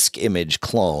disk image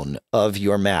clone of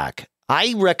your Mac.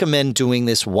 I recommend doing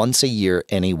this once a year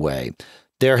anyway.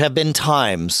 There have been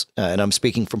times, and I'm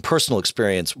speaking from personal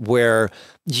experience, where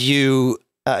you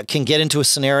can get into a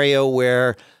scenario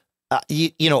where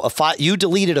you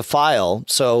deleted a file,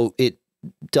 so it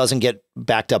doesn't get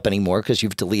backed up anymore because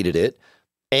you've deleted it.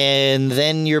 And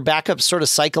then your backups sort of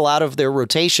cycle out of their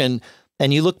rotation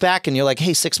and you look back and you're like,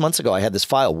 hey, 6 months ago, I had this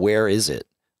file. Where is it?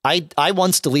 I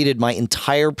once deleted my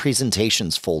entire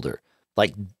presentations folder,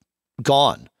 like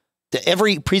gone.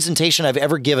 Every presentation I've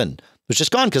ever given was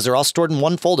just gone because they're all stored in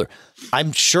one folder.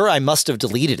 I'm sure I must have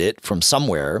deleted it from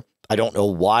somewhere. I don't know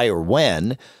why or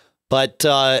when, but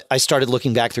I started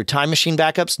looking back through Time Machine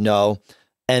backups. No.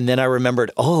 And then I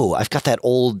remembered, oh, I've got that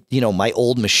old, my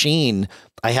old machine.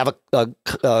 I have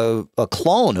a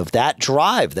clone of that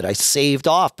drive that I saved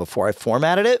off before I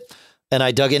formatted it. And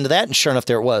I dug into that and sure enough,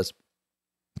 there it was.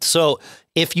 So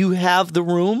if you have the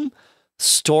room,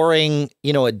 storing,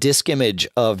 a disk image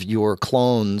of your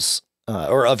clones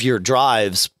or of your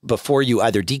drives before you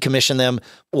either decommission them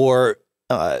or,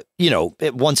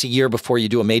 once a year before you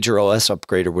do a major OS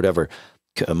upgrade or whatever,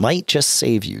 might just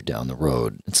save you down the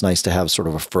road. It's nice to have sort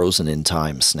of a frozen in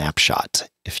time snapshot,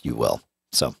 if you will.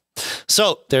 So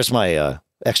there's my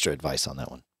extra advice on that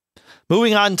one.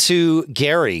 Moving on to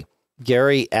Gary.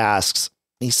 Gary asks,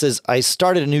 he says, I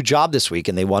started a new job this week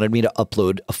and they wanted me to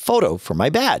upload a photo for my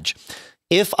badge.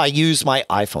 If I use my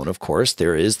iPhone, of course,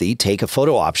 there is the take a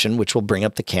photo option, which will bring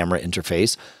up the camera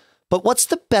interface. But what's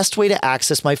the best way to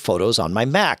access my photos on my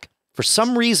Mac? For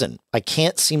some reason, I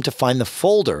can't seem to find the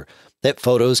folder that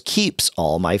Photos keeps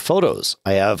all my photos.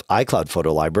 I have iCloud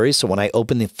photo library, so when I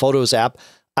open the Photos app,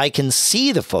 I can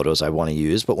see the photos I want to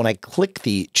use, but when I click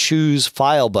the Choose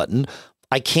File button,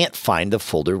 I can't find the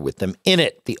folder with them in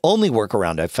it. The only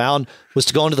workaround I found was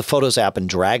to go into the Photos app and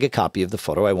drag a copy of the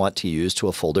photo I want to use to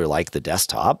a folder like the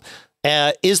desktop.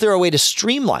 Is there a way to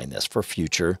streamline this for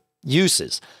future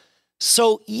uses?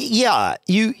 So yeah,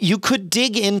 you could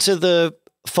dig into the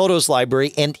Photos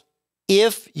library, and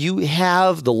if you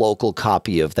have the local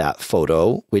copy of that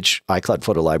photo, which iCloud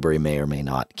Photo Library may or may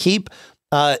not keep,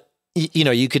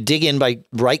 you could dig in by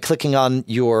right-clicking on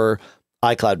your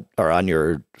iCloud or on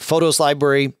your Photos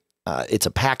library. It's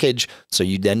a package, so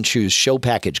you then choose Show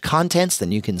Package Contents.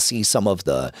 Then you can see some of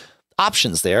the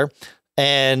options there,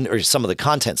 or some of the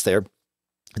contents there.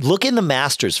 Look in the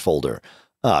Masters folder.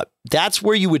 That's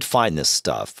where you would find this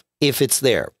stuff if it's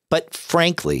there. But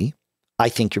frankly, I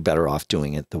think you're better off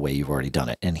doing it the way you've already done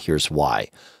it. And here's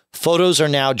why. Photos are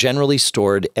now generally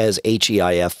stored as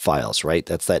HEIF files, right?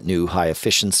 That's that new high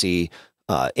efficiency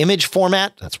image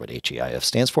format. That's what HEIF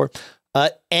stands for.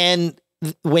 And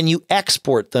when you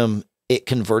export them, it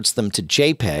converts them to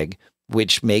JPEG,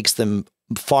 which makes them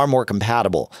far more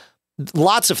compatible.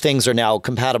 Lots of things are now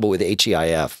compatible with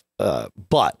HEIF,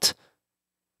 but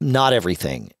not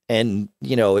everything. And,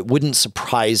 it wouldn't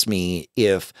surprise me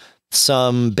if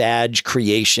some badge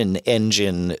creation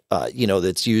engine,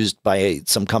 that's used by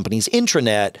some company's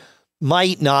intranet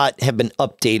might not have been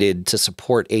updated to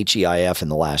support HEIF in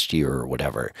the last year or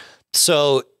whatever.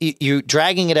 So you're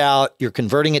dragging it out, you're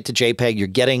converting it to JPEG, you're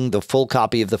getting the full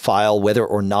copy of the file, whether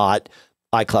or not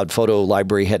iCloud Photo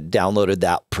Library had downloaded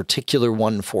that particular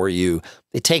one for you.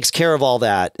 It takes care of all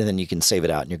that, and then you can save it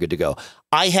out and you're good to go.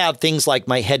 I have things like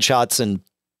my headshots and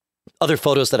other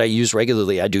photos that I use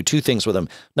regularly. I do two things with them.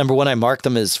 Number one, I mark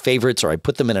them as favorites, or I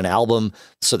put them in an album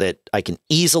so that I can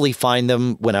easily find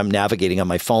them when I'm navigating on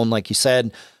my phone, like you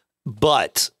said.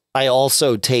 But I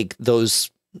also take those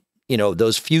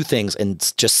few things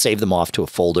and just save them off to a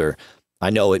folder. I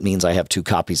know it means I have two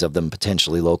copies of them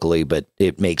potentially locally, but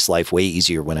it makes life way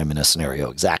easier when I'm in a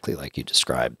scenario exactly like you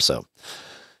described. So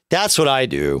that's what I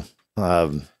do.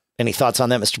 Any thoughts on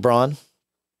that, Mr. Braun?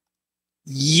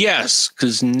 Yes,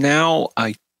 because now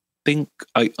I think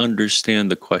I understand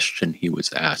the question he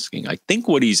was asking. I think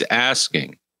what he's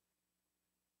asking,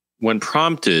 when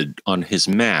prompted on his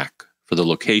Mac for the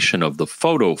location of the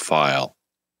photo file,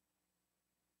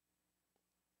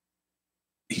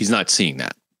 he's not seeing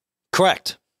that.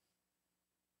 Correct.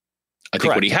 I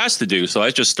think what he has to do. So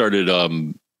I just started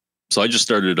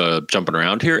jumping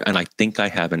around here, and I think I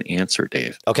have an answer,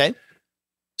 Dave. Okay.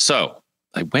 So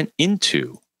I went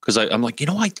into, because I'm like,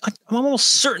 I'm almost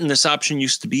certain this option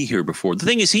used to be here before. The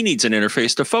thing is, he needs an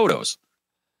interface to Photos,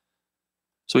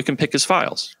 so he can pick his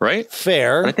files, right?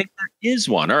 Fair. And I think there is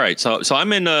one. All right. So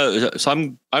I'm in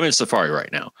I'm in Safari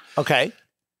right now. Okay.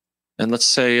 And let's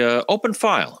say open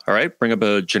file. All right. Bring up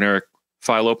a generic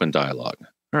file open dialog.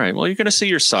 All right. Well, you're going to see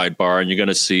your sidebar, and you're going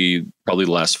to see probably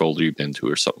the last folder you've been to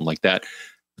or something like that.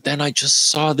 But then I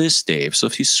just saw this, Dave. So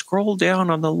if you scroll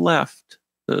down on the left,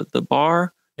 the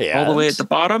bar, all the way at the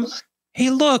bottom,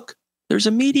 hey, look, there's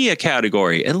a media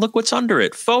category, and look what's under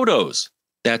it, Photos.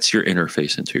 That's your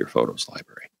interface into your Photos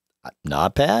library.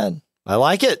 Not bad. I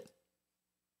like it.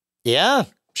 Yeah,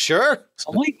 sure.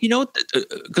 So like,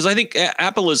 because I think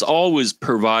Apple has always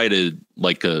provided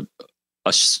like a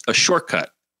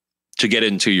shortcut to get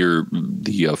into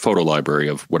the photo library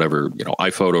of whatever,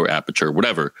 iPhoto, Aperture,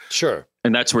 whatever. Sure.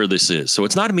 And that's where this is. So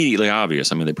it's not immediately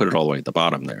obvious. I mean, they put it all the way at the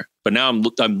bottom there. But now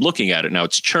I'm looking at it now.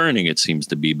 It's churning, it seems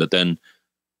to be. But then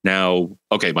now,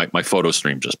 okay, my photo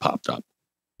stream just popped up.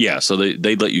 Yeah, so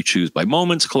they let you choose by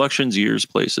moments, collections, years,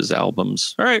 places,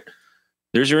 albums. All right,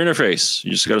 there's your interface. You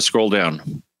just got to scroll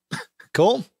down.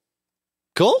 Cool.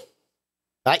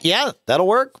 Yeah, that'll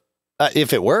work.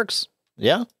 If it works.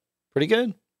 Yeah, pretty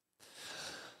good.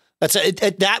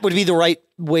 That would be the right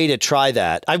way to try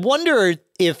that. I wonder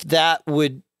if that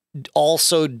would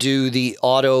also do the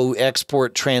auto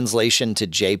export translation to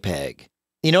JPEG.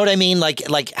 You know what I mean?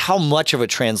 Like how much of a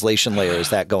translation layer is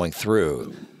that going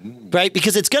through? Right?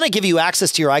 Because it's going to give you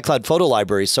access to your iCloud photo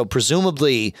library. So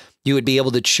presumably you would be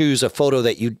able to choose a photo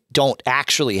that you don't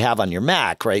actually have on your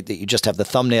Mac, right? That you just have the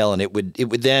thumbnail, and it would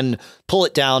then pull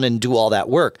it down and do all that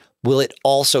work. Will it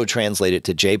also translate it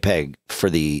to JPEG for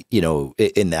the,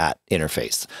 in that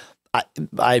interface?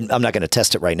 I'm not going to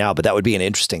test it right now, but that would be an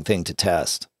interesting thing to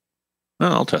test.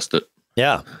 Well, I'll test it.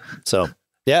 Yeah. So,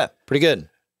 yeah, pretty good.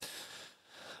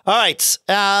 All right.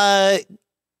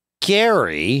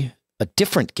 Gary, a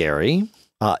different Gary,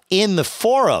 in the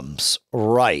forums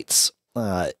writes,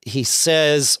 he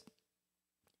says,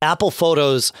 Apple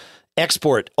Photos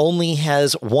Export only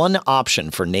has one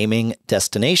option for naming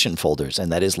destination folders,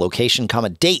 and that is location,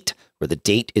 date, where the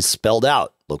date is spelled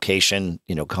out. Location,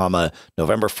 November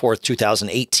 4th,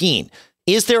 2018.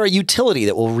 Is there a utility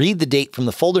that will read the date from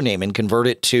the folder name and convert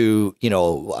it to,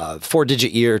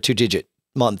 4-digit year, 2-digit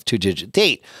month, 2-digit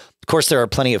date? Of course, there are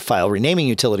plenty of file renaming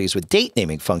utilities with date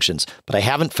naming functions, but I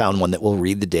haven't found one that will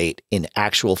read the date in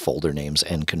actual folder names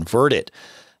and convert it.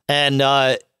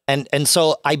 And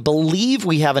so I believe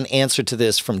we have an answer to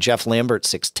this from Jeff Lambert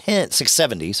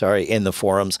 670, in the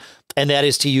forums, and that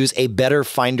is to use a Better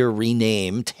Finder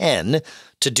Rename 10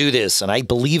 to do this. And I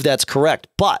believe that's correct.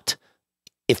 But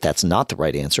if that's not the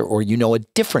right answer, or a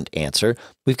different answer,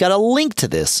 we've got a link to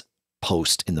this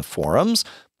post in the forums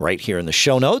right here in the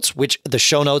show notes, which the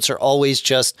show notes are always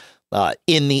just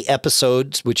in the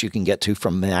episodes, which you can get to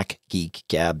from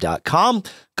macgeekgab.com.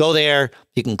 Go there.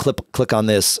 You can click on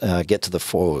this, get to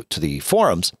the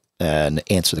forums, and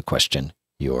answer the question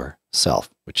yourself,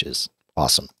 which is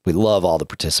awesome. We love all the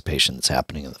participation that's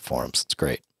happening in the forums. It's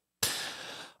great.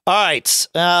 All right.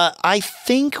 I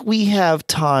think we have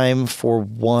time for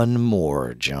one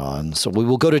more, John. So we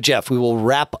will go to Jeff. We will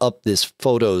wrap up this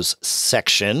photos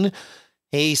section.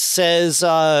 He says,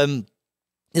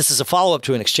 this is a follow-up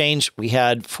to an exchange we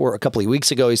had for a couple of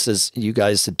weeks ago. He says, you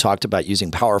guys had talked about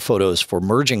using Power Photos for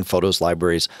merging photos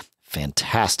libraries.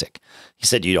 Fantastic. He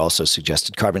said you'd also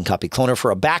suggested Carbon Copy Cloner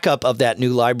for a backup of that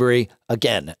new library.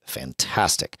 Again,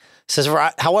 fantastic. He says,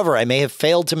 however, I may have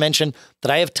failed to mention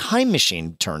that I have Time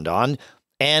Machine turned on,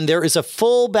 and there is a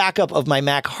full backup of my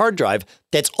Mac hard drive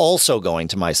that's also going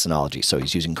to my Synology. So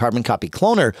he's using Carbon Copy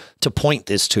Cloner to point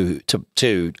this to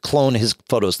clone his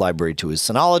photos library to his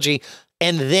Synology,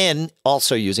 and then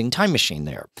also using Time Machine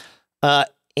there.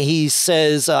 He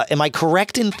says, am I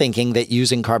correct in thinking that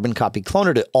using Carbon Copy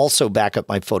Cloner to also back up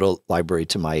my photo library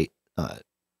to my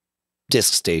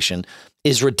disk station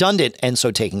is redundant and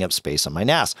so taking up space on my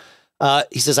NAS?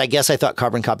 He says, I guess I thought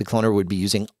Carbon Copy Cloner would be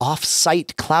using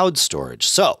off-site cloud storage.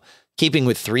 So keeping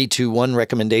with 3-2-1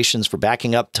 recommendations for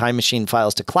backing up Time Machine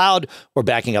files to cloud or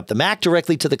backing up the Mac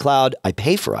directly to the cloud, I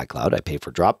pay for iCloud, I pay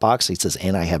for Dropbox. He says,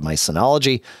 and I have my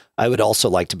Synology. I would also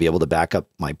like to be able to back up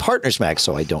my partner's Mac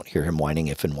so I don't hear him whining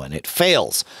if and when it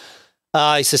fails.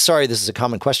 He says, sorry, this is a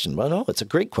common question. Well, no, it's a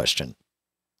great question.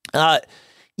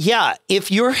 Yeah,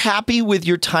 if you're happy with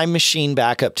your Time Machine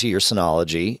backup to your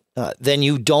Synology, then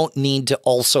you don't need to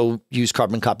also use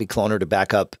Carbon Copy Cloner to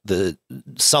back up a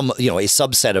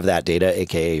subset of that data,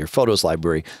 aka your photos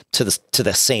library, to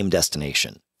the same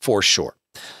destination for sure.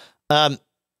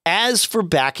 As for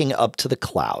backing up to the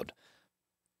cloud,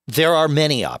 there are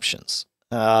many options.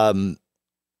 There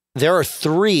are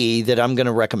three that I'm going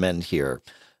to recommend here.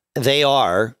 They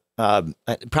are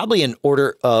probably in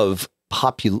order of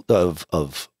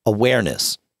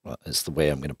awareness is the way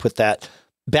I'm going to put that.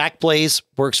 Backblaze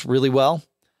works really well.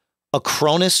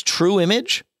 Acronis True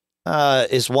Image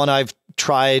is one I've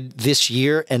tried this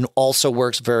year and also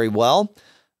works very well.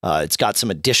 It's got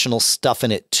some additional stuff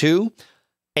in it too.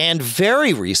 And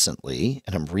very recently,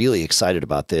 and I'm really excited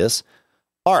about this,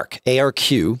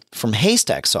 ARQ from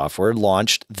Haystack Software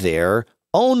launched their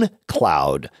own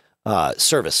cloud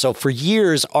service. So for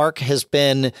years, ARQ has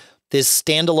been this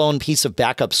standalone piece of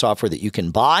backup software that you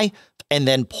can buy and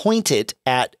then point it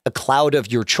at a cloud of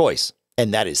your choice.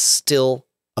 And that is still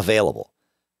available.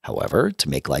 However, to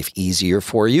make life easier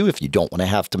for you, if you don't want to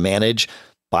have to manage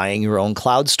buying your own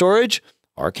cloud storage,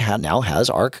 ARQ now has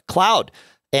ARQ Cloud.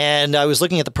 And I was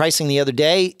looking at the pricing the other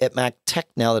day at MacTech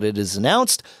now that it is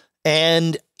announced,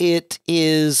 and it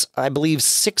is, I believe,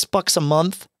 $6 a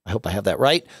month. I hope I have that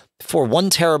right. For 1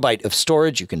 terabyte of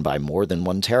storage, you can buy more than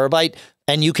 1 terabyte,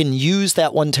 and you can use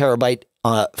that 1 terabyte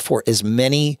for as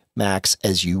many Macs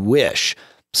as you wish.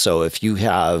 So if you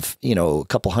have, a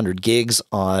couple hundred gigs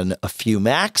on a few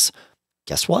Macs,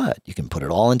 guess what? You can put it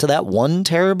all into that 1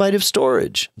 terabyte of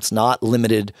storage. It's not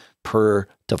limited per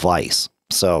device.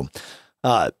 So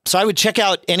I would check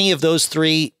out any of those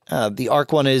three. The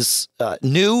ARQ one is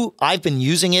new. I've been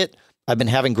using it. I've been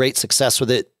having great success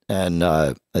with it, and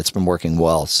it's been working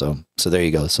well. So there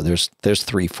you go. So there's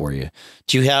three for you.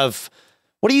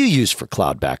 What do you use for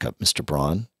cloud backup, Mr.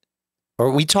 Braun?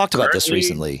 Or we talked about this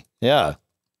recently. Yeah.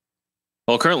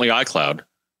 Well, currently iCloud.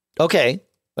 Okay.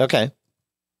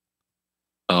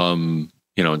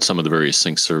 And some of the various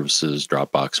sync services,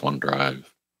 Dropbox, OneDrive.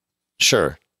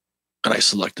 Sure. And I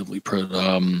selectively put,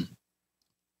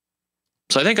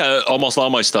 so I think almost all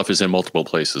my stuff is in multiple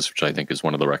places, which I think is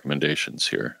one of the recommendations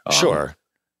here. Sure.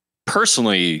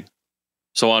 Personally,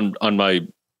 so on my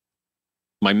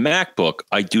MacBook,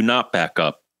 I do not back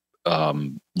up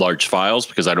large files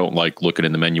because I don't like looking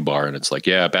in the menu bar and it's like,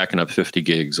 yeah, backing up 50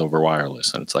 gigs over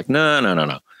wireless. And it's like,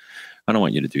 no. I don't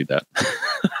want you to do that.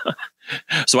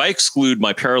 So I exclude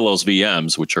my Parallels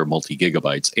VMs, which are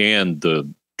multi-gigabytes, and the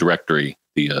directory,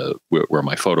 where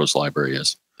my photos library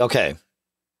is. Okay.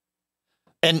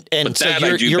 And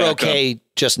so you're okay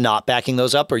just not backing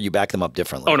those up, or you back them up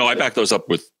differently? Oh, no, I back those up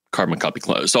with carbon copy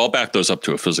cloud. So I'll back those up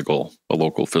to a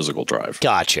local physical drive.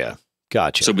 Gotcha.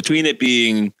 So between it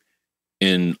being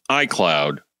in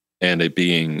iCloud and it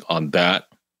being on that,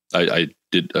 I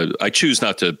choose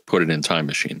not to put it in Time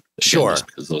Machine. Sure.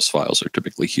 Because those files are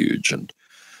typically huge and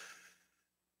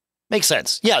makes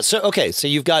sense. Yeah. So, okay. So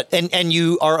you've got, and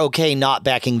you are okay not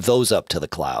backing those up to the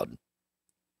cloud.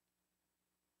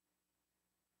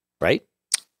 Right?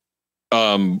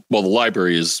 Well, the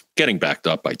library is getting backed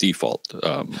up by default.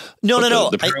 No.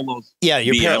 The Parallels.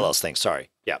 Your Parallels thing.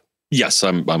 Sorry. Yeah. Yes.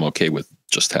 I'm okay with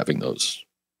just having those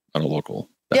on a local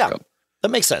backup. Yeah. That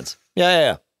makes sense.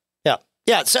 Yeah.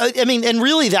 So, I mean, and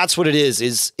really that's what it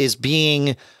is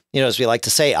being, as we like to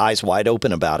say, eyes wide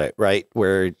open about it, right?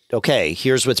 Where, okay,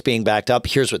 here's what's being backed up.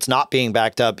 Here's what's not being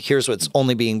backed up. Here's what's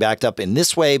only being backed up in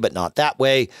this way, but not that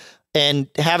way. And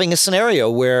having a scenario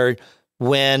where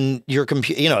when your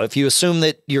computer, if you assume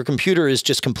that your computer is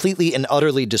just completely and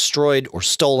utterly destroyed or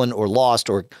stolen or lost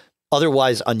or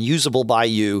otherwise unusable by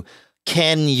you,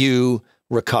 can you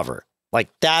recover? Like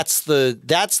that's the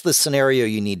scenario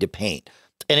you need to paint.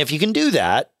 And if you can do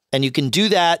that, and you can do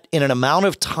that in an amount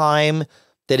of time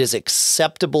that is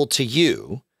acceptable to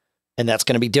you, and that's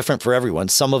going to be different for everyone.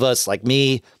 Some of us, like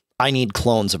me, I need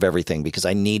clones of everything because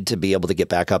I need to be able to get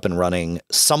back up and running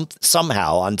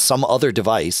somehow on some other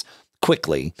device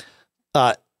quickly.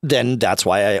 Then that's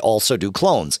why I also do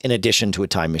clones in addition to a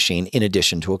Time Machine, in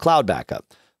addition to a cloud backup.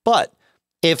 But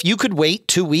if you could wait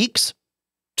 2 weeks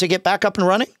to get back up and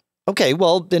running, okay,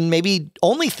 well, then maybe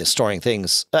only storing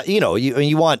things,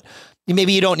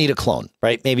 maybe you don't need a clone,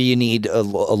 right? Maybe you need a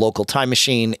local Time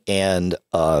Machine and,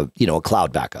 a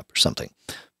cloud backup or something.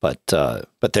 But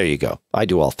there you go. I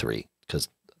do all three because,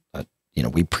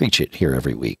 we preach it here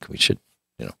every week. We should,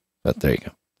 but there you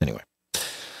go. Anyway.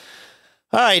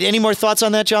 All right. Any more thoughts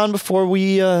on that, John, before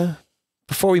we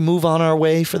move on our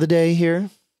way for the day here?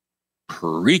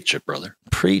 Preach it, brother.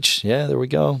 Preach. Yeah, there we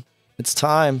go. It's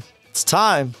time.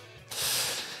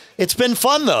 It's been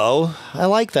fun, though. I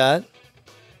like that.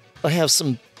 I have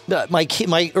some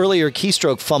my earlier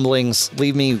keystroke fumblings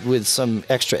leave me with some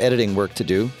extra editing work to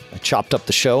do. I chopped up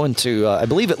the show into, I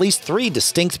believe, at least 3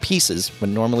 distinct pieces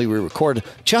when normally we record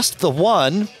just the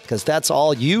one, because that's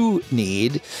all you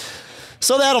need.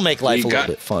 So that'll make life a little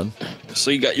bit fun.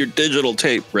 So you got your digital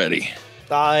tape ready.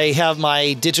 I have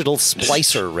my digital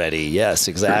splicer ready. Yes,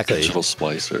 exactly. Your digital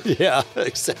splicer. Yeah,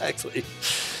 exactly.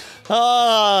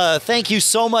 Thank you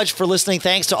so much for listening.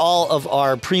 Thanks to all of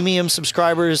our premium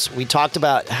subscribers. We talked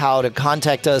about how to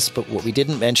contact us, but what we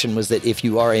didn't mention was that if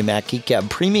you are a Mac Geek Gab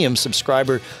premium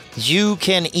subscriber, you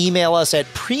can email us at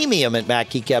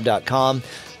premium@macgeekgab.com,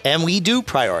 and we do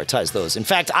prioritize those. In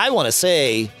fact, I want to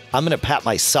say, I'm going to pat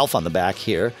myself on the back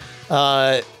here.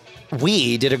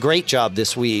 We did a great job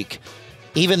this week.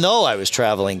 Even though I was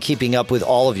traveling, keeping up with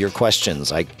all of your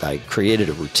questions, I created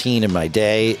a routine in my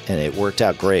day, and it worked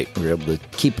out great. We were able to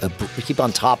keep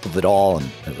on top of it all, and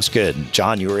it was good. And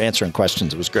John, you were answering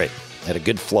questions. It was great. I had a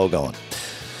good flow going.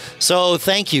 So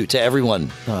thank you to everyone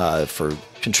for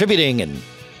contributing and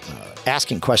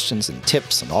asking questions and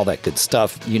tips and all that good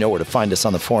stuff. You know where to find us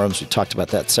on the forums. We talked about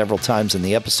that several times in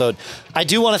the episode. I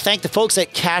do want to thank the folks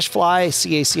at CacheFly,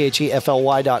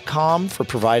 CacheFly.com, for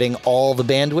providing all the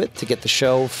bandwidth to get the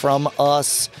show from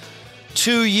us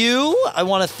to you. I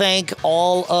want to thank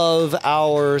all of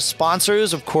our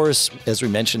sponsors. Of course, as we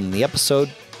mentioned in the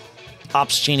episode,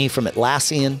 OpsGenie from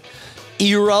Atlassian,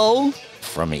 Eero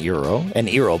from Eero, and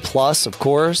Eero Plus, of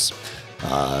course.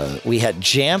 We had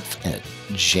Jamf at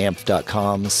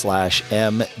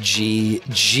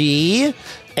jamf.com/MGG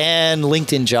and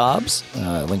LinkedIn Jobs,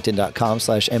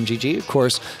 linkedin.com/MGG. Of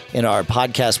course, in our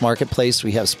podcast marketplace,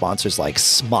 we have sponsors like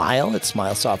Smile at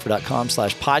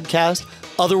smilesoftware.com/podcast,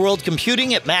 Otherworld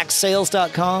Computing at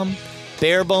maxsales.com,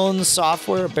 Barebones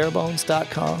Software at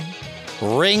barebones.com,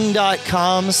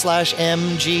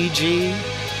 ring.com/MGG.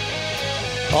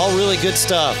 All really good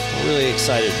stuff. Really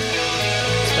excited.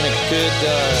 It's been a good...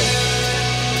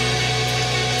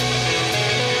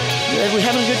 we're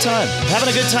having a good time. Having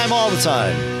a good time all the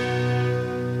time.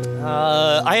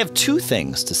 I have two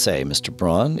things to say, Mr.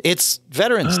 Braun. It's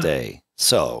Veterans Day.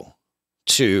 So,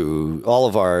 to all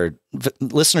of our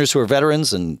listeners who are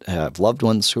veterans and have loved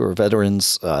ones who are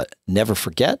veterans, never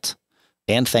forget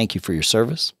and thank you for your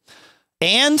service.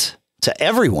 And to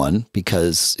everyone,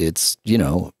 because it's, you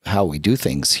know, how we do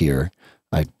things here,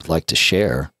 I'd like to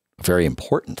share a very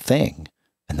important thing,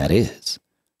 and that is,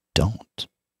 don't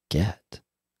get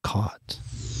caught.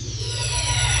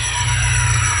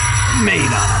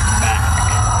 Made up.